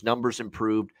better. His numbers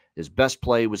improved. His best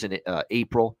play was in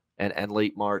April and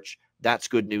late March. That's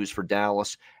good news for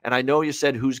Dallas. And I know you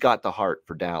said who's got the heart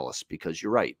for Dallas, because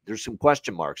you're right. There's some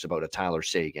question marks about a Tyler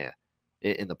Seguin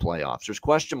in the playoffs. There's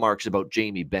question marks about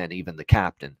Jamie Benn, even the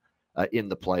captain, in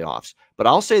the playoffs. But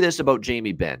I'll say this about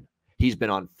Jamie Benn. He's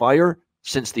been on fire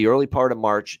since the early part of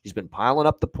March. He's been piling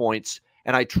up the points.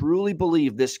 And I truly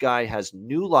believe this guy has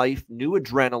new life, new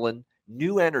adrenaline,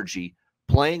 new energy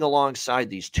playing alongside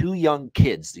these two young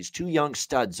kids, these two young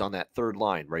studs on that third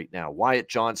line right now, Wyatt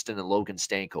Johnston and Logan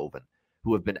Stankoven,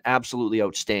 who have been absolutely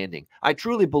outstanding. I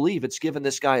truly believe it's given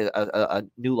this guy a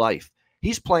new life.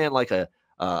 He's playing like a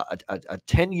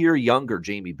 10-year younger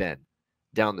Jamie Benn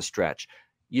down the stretch.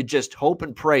 You just hope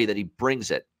and pray that he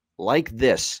brings it like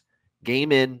this,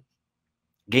 game in,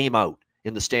 game out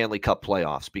in the Stanley Cup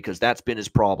playoffs, because that's been his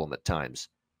problem at times.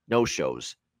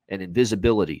 No-shows and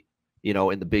invisibility,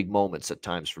 in the big moments at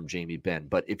times from Jamie Benn.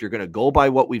 But if you're going to go by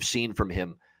what we've seen from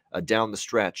him down the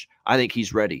stretch, I think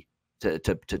he's ready to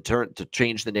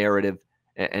change the narrative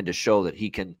and to show that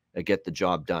he can get the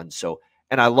job done. So,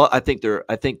 and I think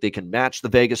they can match the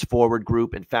Vegas forward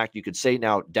group. In fact, you could say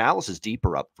now Dallas is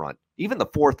deeper up front. Even the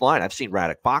fourth line, I've seen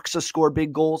Radek Faksa score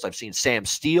big goals. I've seen Sam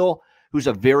Steele, who's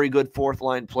a very good fourth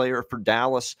line player for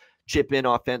Dallas, chip in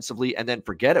offensively, and then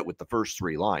forget it with the first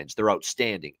three lines. They're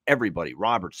outstanding. Everybody,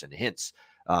 Robertson, Hintz,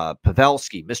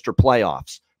 Pavelski, Mr.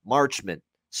 Playoffs, Marchment,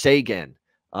 Seguin.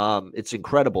 It's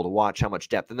incredible to watch how much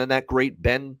depth. And then that great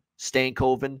Ben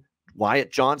Stankoven,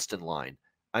 Wyatt Johnston line.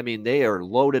 I mean, they are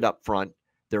loaded up front.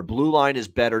 Their blue line is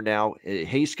better now.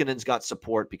 Heiskanen's got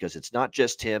support because it's not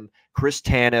just him. Chris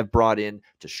Tanev brought in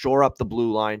to shore up the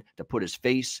blue line, to put his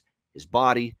face, his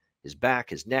body, his back,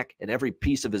 his neck, and every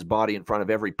piece of his body in front of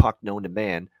every puck known to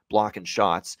man, blocking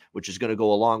shots, which is going to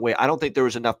go a long way. I don't think there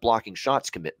was enough blocking shots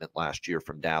commitment last year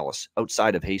from Dallas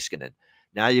outside of Heiskanen.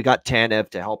 Now you got Tanev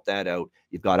to help that out.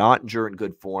 You've got Ottinger in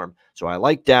good form. So I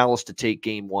like Dallas to take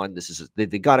game one.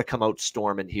 They got to come out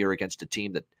storming here against a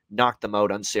team that knocked them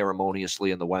out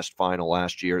unceremoniously in the West Final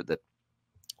last year, that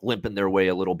limping their way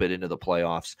a little bit into the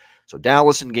playoffs. So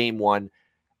Dallas in game one.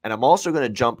 And I'm also going to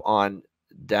jump on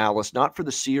Dallas, not for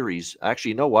the series. Actually,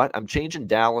 you know what? I'm changing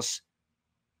Dallas.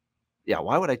 Yeah,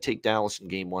 why would I take Dallas in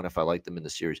game one if I like them in the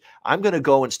series? I'm going to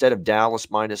go, instead of Dallas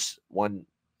 -1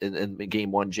 in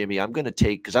game one, Jimmy, I'm going to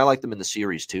take, because I like them in the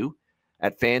series too,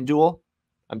 at FanDuel,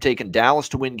 I'm taking Dallas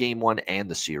to win game one and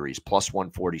the series,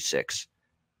 +146.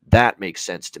 That makes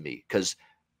sense to me, because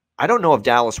I don't know if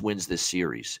Dallas wins this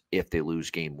series if they lose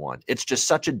game one. It's just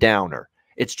such a downer.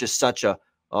 It's just such a,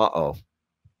 uh-oh,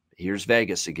 here's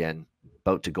Vegas again,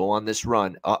 about to go on this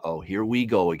run. Uh-oh, here we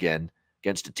go again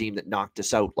against a team that knocked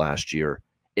us out last year.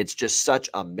 It's just such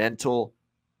a mental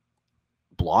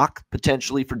block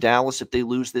potentially for Dallas if they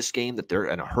lose this game, that they're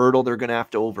in a hurdle they're going to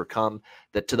have to overcome,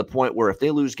 that to the point where if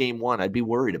they lose game one, I'd be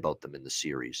worried about them in the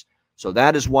series. So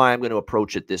that is why I'm going to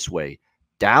approach it this way.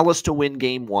 Dallas to win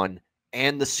game one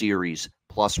and the series,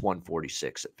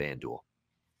 +146 at FanDuel.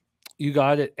 You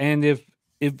got it. And if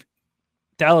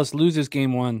Dallas loses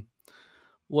game one,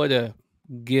 what a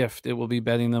gift it will be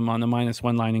betting them on the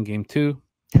 -1 line in game two.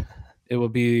 It will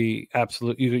be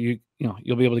absolute.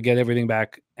 You'll be able to get everything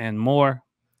back and more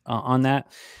on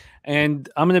that. And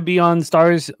I'm going to be on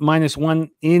Stars -1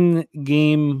 in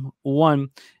game one.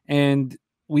 And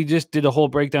we just did a whole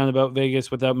breakdown about Vegas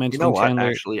without mentioning, you know what, Chandler.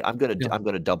 Actually, I'm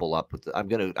gonna double up with I'm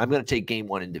gonna take game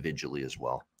one individually as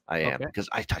well. I am, because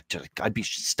I'd be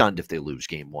stunned if they lose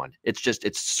game one. It's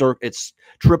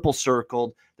triple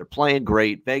circled. They're playing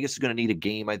great. Vegas is going to need a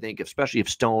game, I think, especially if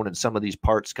Stone and some of these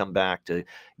parts come back to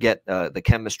get the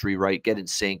chemistry right, get in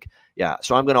sync. Yeah,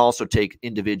 so I'm going to also take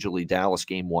individually Dallas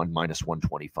game one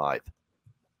 -125.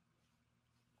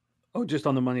 Oh, just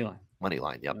on the money line. Money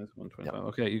line, yep. Yep.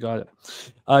 Okay, you got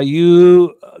it.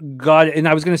 You got it. And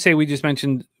I was going to say, we just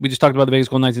talked about the Vegas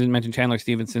Golden Knights. Didn't mention Chandler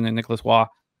Stevenson and Nicholas Waugh.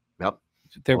 Yep.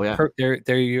 They're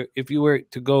if you were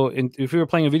to go in, if you were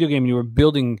playing a video game and you were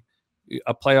building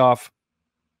a playoff,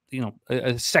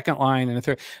 a second line and a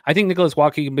third. I think Nicholas Waugh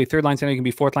can be third line center. He can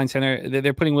be fourth line center.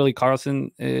 They're putting Willie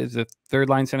Karlsson as a third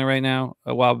line center right now.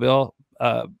 Wild Bill,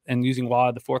 and using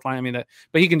Waugh the fourth line. I mean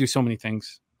but he can do so many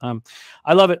things.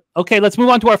 I love it. Okay, let's move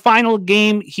on to our final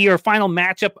game here. Final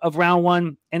matchup of round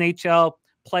one, NHL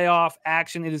playoff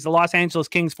action. It is the Los Angeles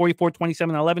Kings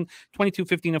 44-27-11,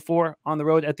 22-15-4 on the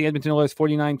road at the Edmonton Oilers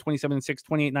 49-27-6,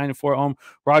 28-9-4 home,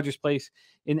 Rogers Place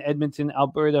in Edmonton,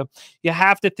 Alberta. You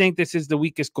have to think this is the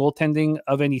weakest goaltending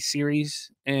of any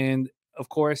series, and of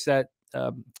course that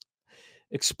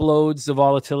explodes the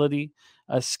volatility.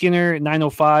 Skinner,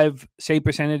 .905 save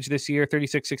percentage this year,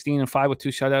 36-16 and 5 with 2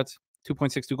 shutouts,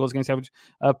 2.62 goals against average.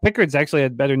 Pickard's actually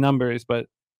had better numbers, but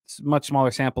it's much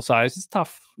smaller sample size. It's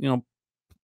tough,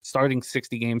 starting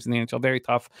 60 games in the NHL, very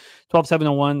tough.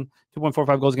 12-7-1,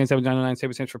 2.45 goals against average, 909 save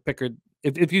percentage for Pickard.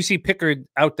 If you see Pickard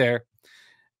out there,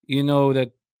 you know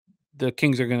that the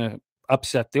Kings are going to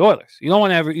upset the Oilers. You don't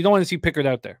want to see Pickard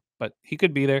out there, but he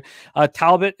could be there.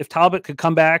 Talbot, if Talbot could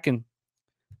come back and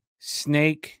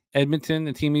snake Edmonton,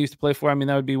 the team he used to play for, I mean,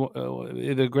 that would be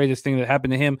the greatest thing that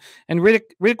happened to him. And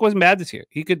Riddick wasn't bad this year.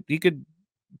 He could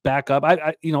back up.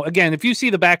 Again, if you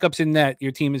see the backups in net,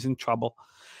 your team is in trouble.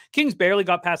 Kings barely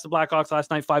got past the Blackhawks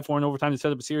last night, 5-4 in overtime to set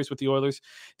up a series with the Oilers.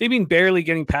 They've been barely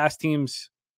getting past teams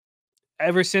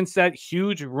ever since that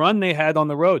huge run they had on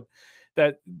the road,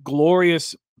 that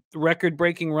glorious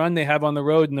record-breaking run they have on the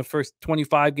road in the first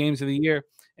 25 games of the year.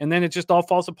 And then it just all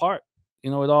falls apart.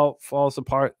 It all falls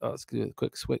apart. Oh, let's do a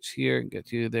quick switch here and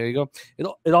get you. There you go.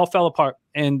 It all fell apart.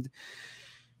 And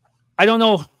I don't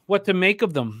know what to make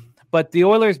of them. But the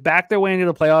Oilers backed their way into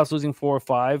the playoffs, losing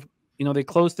 4-5. They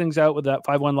closed things out with that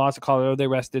 5-1 loss to Colorado. They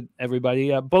rested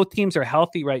everybody. Both teams are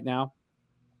healthy right now.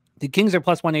 The Kings are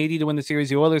 +180 to win the series.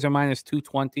 The Oilers are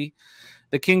 -220.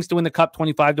 The Kings to win the Cup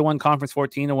 25-1, Conference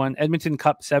 14-1. Edmonton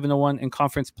Cup 7-1, and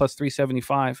Conference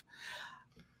 +375.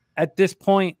 At this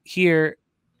point here,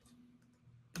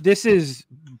 this is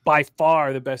by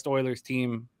far the best Oilers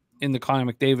team in the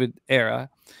Connor McDavid era.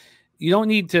 You don't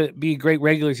need to be a great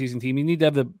regular season team. You need to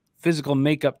have the physical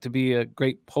makeup to be a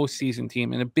great postseason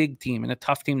team and a big team and a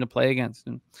tough team to play against.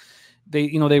 And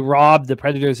they robbed the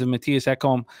Predators of Matthias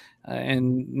Ekholm,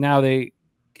 and now they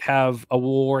have a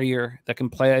warrior that can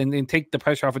play and take the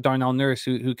pressure off of Darnell Nurse,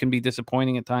 who can be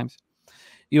disappointing at times.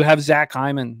 You have Zach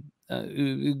Hyman,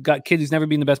 who got kid who's never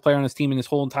been the best player on his team in his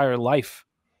whole entire life.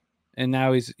 and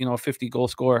now he's, a 50-goal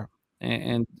scorer,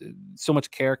 and so much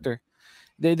character.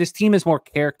 This team is more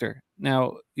character.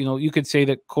 Now, you could say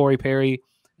that Corey Perry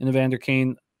and Evander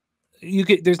Kane,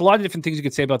 there's a lot of different things you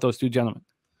could say about those two gentlemen,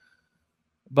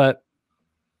 but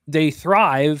they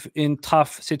thrive in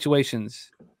tough situations.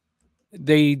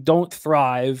 They don't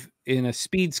thrive in a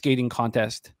speed skating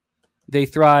contest. They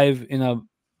thrive in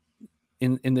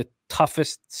the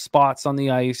toughest spots on the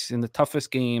ice, in the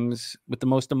toughest games, with the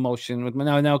most emotion.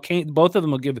 Now, Kane, both of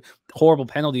them will give horrible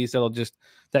penalties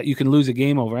that you can lose a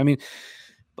game over. I mean,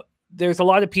 there's a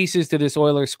lot of pieces to this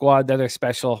Oilers squad that are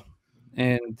special,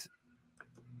 and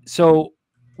so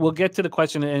we'll get to the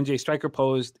question that NJ Stryker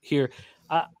posed here.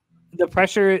 The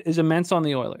pressure is immense on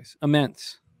the Oilers,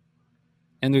 immense,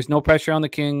 and there's no pressure on the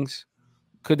Kings.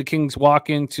 Could the Kings walk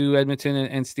into Edmonton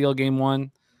and steal game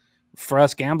one? For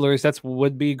us gamblers, that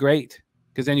would be great,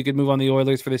 because then you could move on the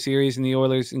Oilers for the series and the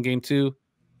Oilers in game two.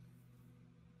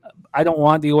 I don't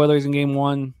want the Oilers in game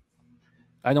one.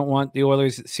 I don't want the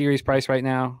Oilers series price right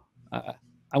now.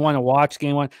 I want to watch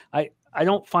game one. I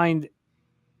don't find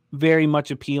very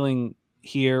much appealing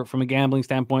here from a gambling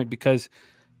standpoint, because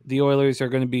the Oilers are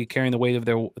going to be carrying the weight of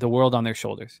the world on their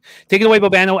shoulders. Take it away,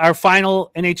 Bobano, our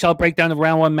final NHL breakdown of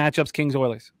round one matchups,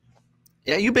 Kings-Oilers.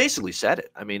 Yeah, you basically said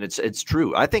it. I mean, it's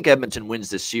true. I think Edmonton wins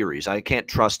this series. I can't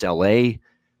trust LA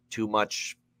too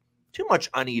much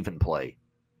uneven play.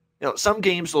 Some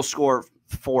games they'll score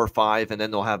 4 or 5, and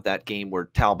then they'll have that game where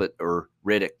Talbot or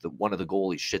Riddick, one of the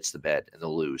goalies, shits the bed and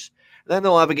they'll lose. And then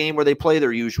they'll have a game where they play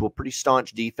their usual pretty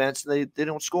staunch defense and they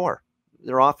don't score.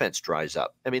 Their offense dries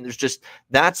up. I mean,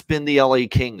 that's been the LA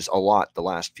Kings a lot the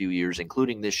last few years,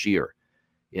 including this year.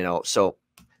 So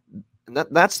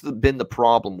that's been the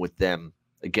problem with them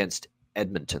against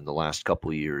Edmonton the last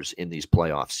couple of years in these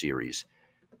playoff series.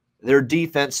 Their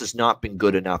defense has not been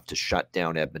good enough to shut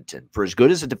down Edmonton. For as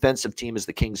good as a defensive team as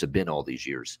the Kings have been all these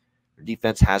years, their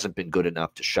defense hasn't been good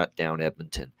enough to shut down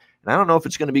Edmonton. And I don't know if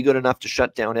it's going to be good enough to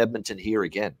shut down Edmonton here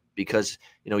again, because,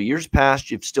 years past,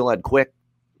 you've still had Quick,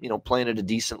 playing at a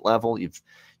decent level. You've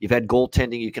had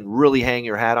goaltending you can really hang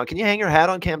your hat on. Can you hang your hat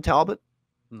on Cam Talbot?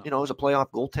 No. As a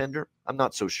playoff goaltender? I'm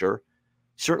not so sure.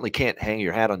 Certainly can't hang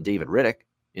your hat on David Riddick,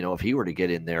 if he were to get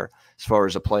in there as far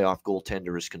as a playoff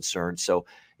goaltender is concerned. So,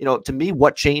 to me,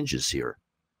 what changes here?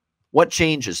 What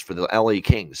changes for the LA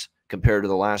Kings compared to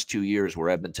the last 2 years where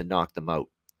Edmonton knocked them out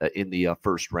in the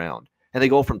first round? And they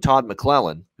go from Todd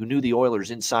McClellan, who knew the Oilers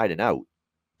inside and out,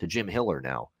 to Jim Hiller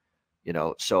now.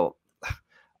 So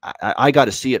I got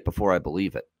to see it before I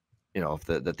believe it.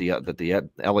 That the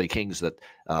LA Kings,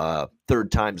 that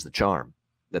third time's the charm,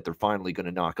 that they're finally going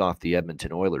to knock off the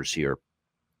Edmonton Oilers here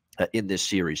in this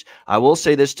series. I will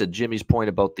say this to Jimmy's point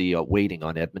about the waiting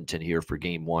on Edmonton here for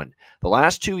game one. The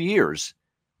last 2 years,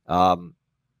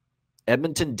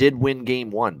 Edmonton did win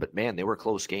game one, but man, they were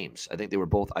close games. I think they were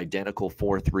both identical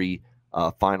 4-3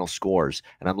 final scores.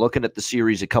 And I'm looking at the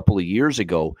series a couple of years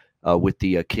ago with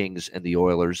the Kings and the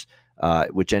Oilers,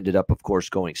 which ended up, of course,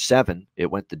 going 7.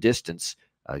 It went the distance.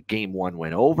 Game one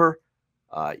went over.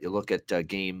 You look at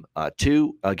game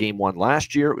one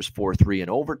last year, it was 4-3 in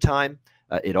overtime.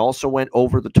 It also went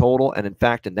over the total. And in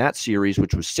fact, in that series,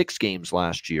 which was 6 games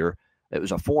last year, it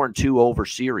was a 4-2 over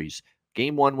series.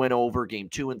 Game one went over, game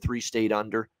 2 and 3 stayed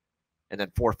under, and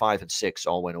then 4, 5, and 6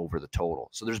 all went over the total.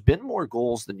 So there's been more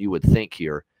goals than you would think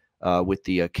here with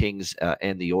the Kings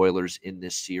and the Oilers in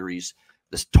this series.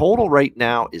 This total right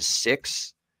now is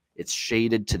 6. It's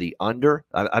shaded to the under.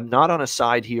 I'm not on a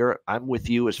side here. I'm with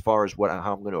you as far as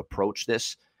how I'm going to approach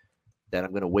this, that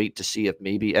I'm going to wait to see if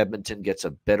maybe Edmonton gets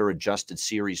a better adjusted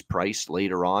series price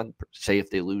later on, say if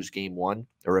they lose game one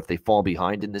or if they fall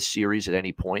behind in this series at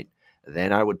any point.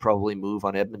 Then I would probably move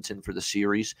on Edmonton for the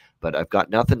series. But I've got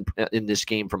nothing in this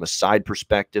game from a side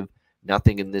perspective,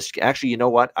 nothing in this. Actually, you know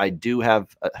what? I do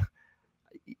have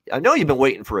I know you've been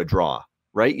waiting for a draw,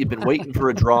 right? You've been waiting for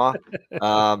a draw.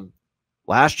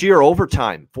 Last year,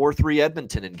 overtime, 4-3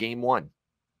 Edmonton in game one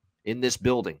in this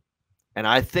building. And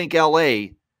I think LA,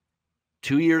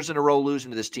 2 years in a row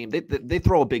losing to this team, they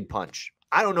throw a big punch.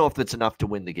 I don't know if it's enough to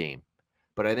win the game,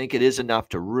 but I think it is enough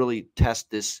to really test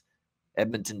this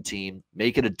Edmonton team,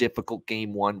 make it a difficult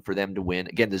game one for them to win.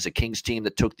 Again, there's a Kings team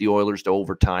that took the Oilers to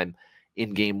overtime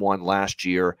in game one last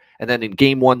year. And then in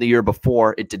game one the year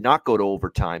before, it did not go to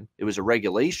overtime. It was a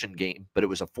regulation game, but it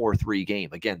was a 4-3 game.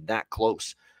 Again, that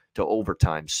close to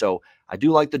overtime. So I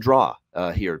do like the draw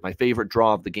here. My favorite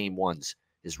draw of the game ones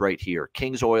is right here.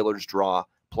 Kings-Oilers draw,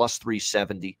 plus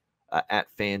 370 at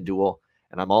FanDuel.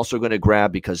 And I'm also going to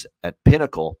grab, because at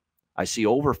Pinnacle, I see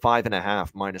over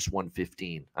 5.5 minus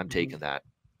 115. I'm taking that.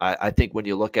 I think when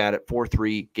you look at it,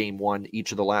 4-3 game one,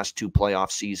 each of the last 2 playoff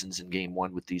seasons in game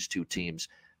one with these 2 teams,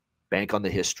 bank on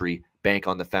the history, bank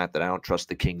on the fact that I don't trust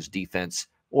the Kings defense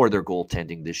or their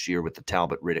goaltending this year with the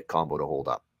Talbot-Riddick combo to hold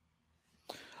up.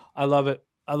 I love it.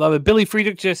 I love it. Billy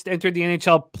Friedrich just entered the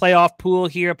NHL playoff pool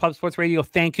here at Pub Sports Radio.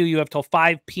 Thank you. You have till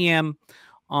 5 p.m.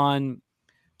 on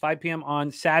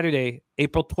Saturday,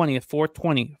 April 20th,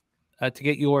 4/20, to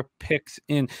get your picks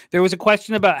in. There was a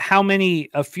question about how many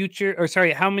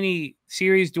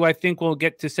series do I think will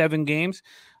get to 7 games?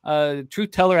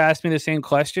 Truth Teller asked me the same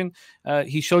question.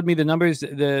 He showed me the numbers.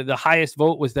 The highest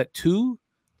vote was that 2,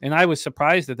 and I was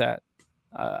surprised at that.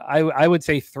 I would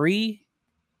say 3,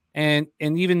 and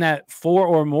even that 4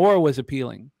 or more was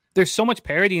appealing. There's so much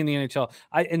parity in the NHL.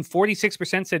 And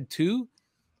 46% said 2.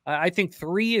 I think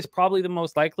 3 is probably the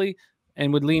most likely,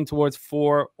 and would lean towards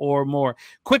 4 or more.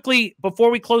 Quickly,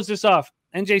 before we close this off,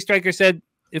 NJ Striker said,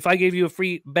 if I gave you a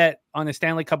free bet on a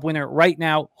Stanley Cup winner right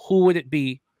now, who would it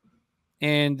be?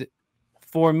 And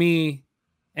for me,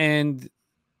 and,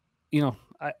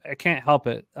 I can't help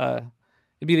it. It'd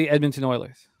be the Edmonton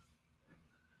Oilers.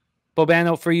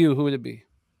 Bobano, for you, who would it be?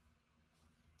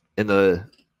 In the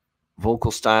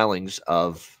vocal stylings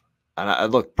of, and I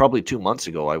look, probably 2 months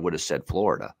ago, I would have said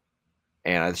Florida.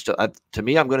 And to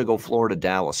me, I'm going to go Florida,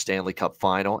 Dallas, Stanley Cup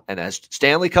final. And as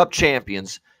Stanley Cup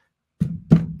champions,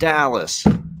 Dallas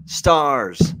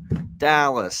Stars,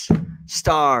 Dallas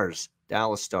Stars,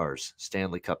 Dallas Stars,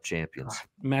 Stanley Cup champions.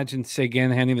 Imagine Seguin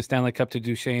handing the Stanley Cup to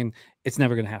Duchesne. It's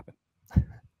never going to happen.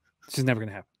 It's just never going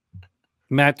to happen.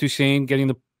 Matt Duchesne getting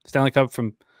the Stanley Cup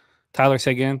from Tyler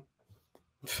Seguin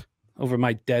over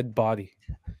my dead body.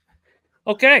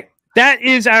 Okay. That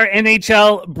is our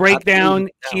NHL breakdown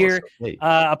here.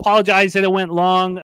 Apologize that it went long.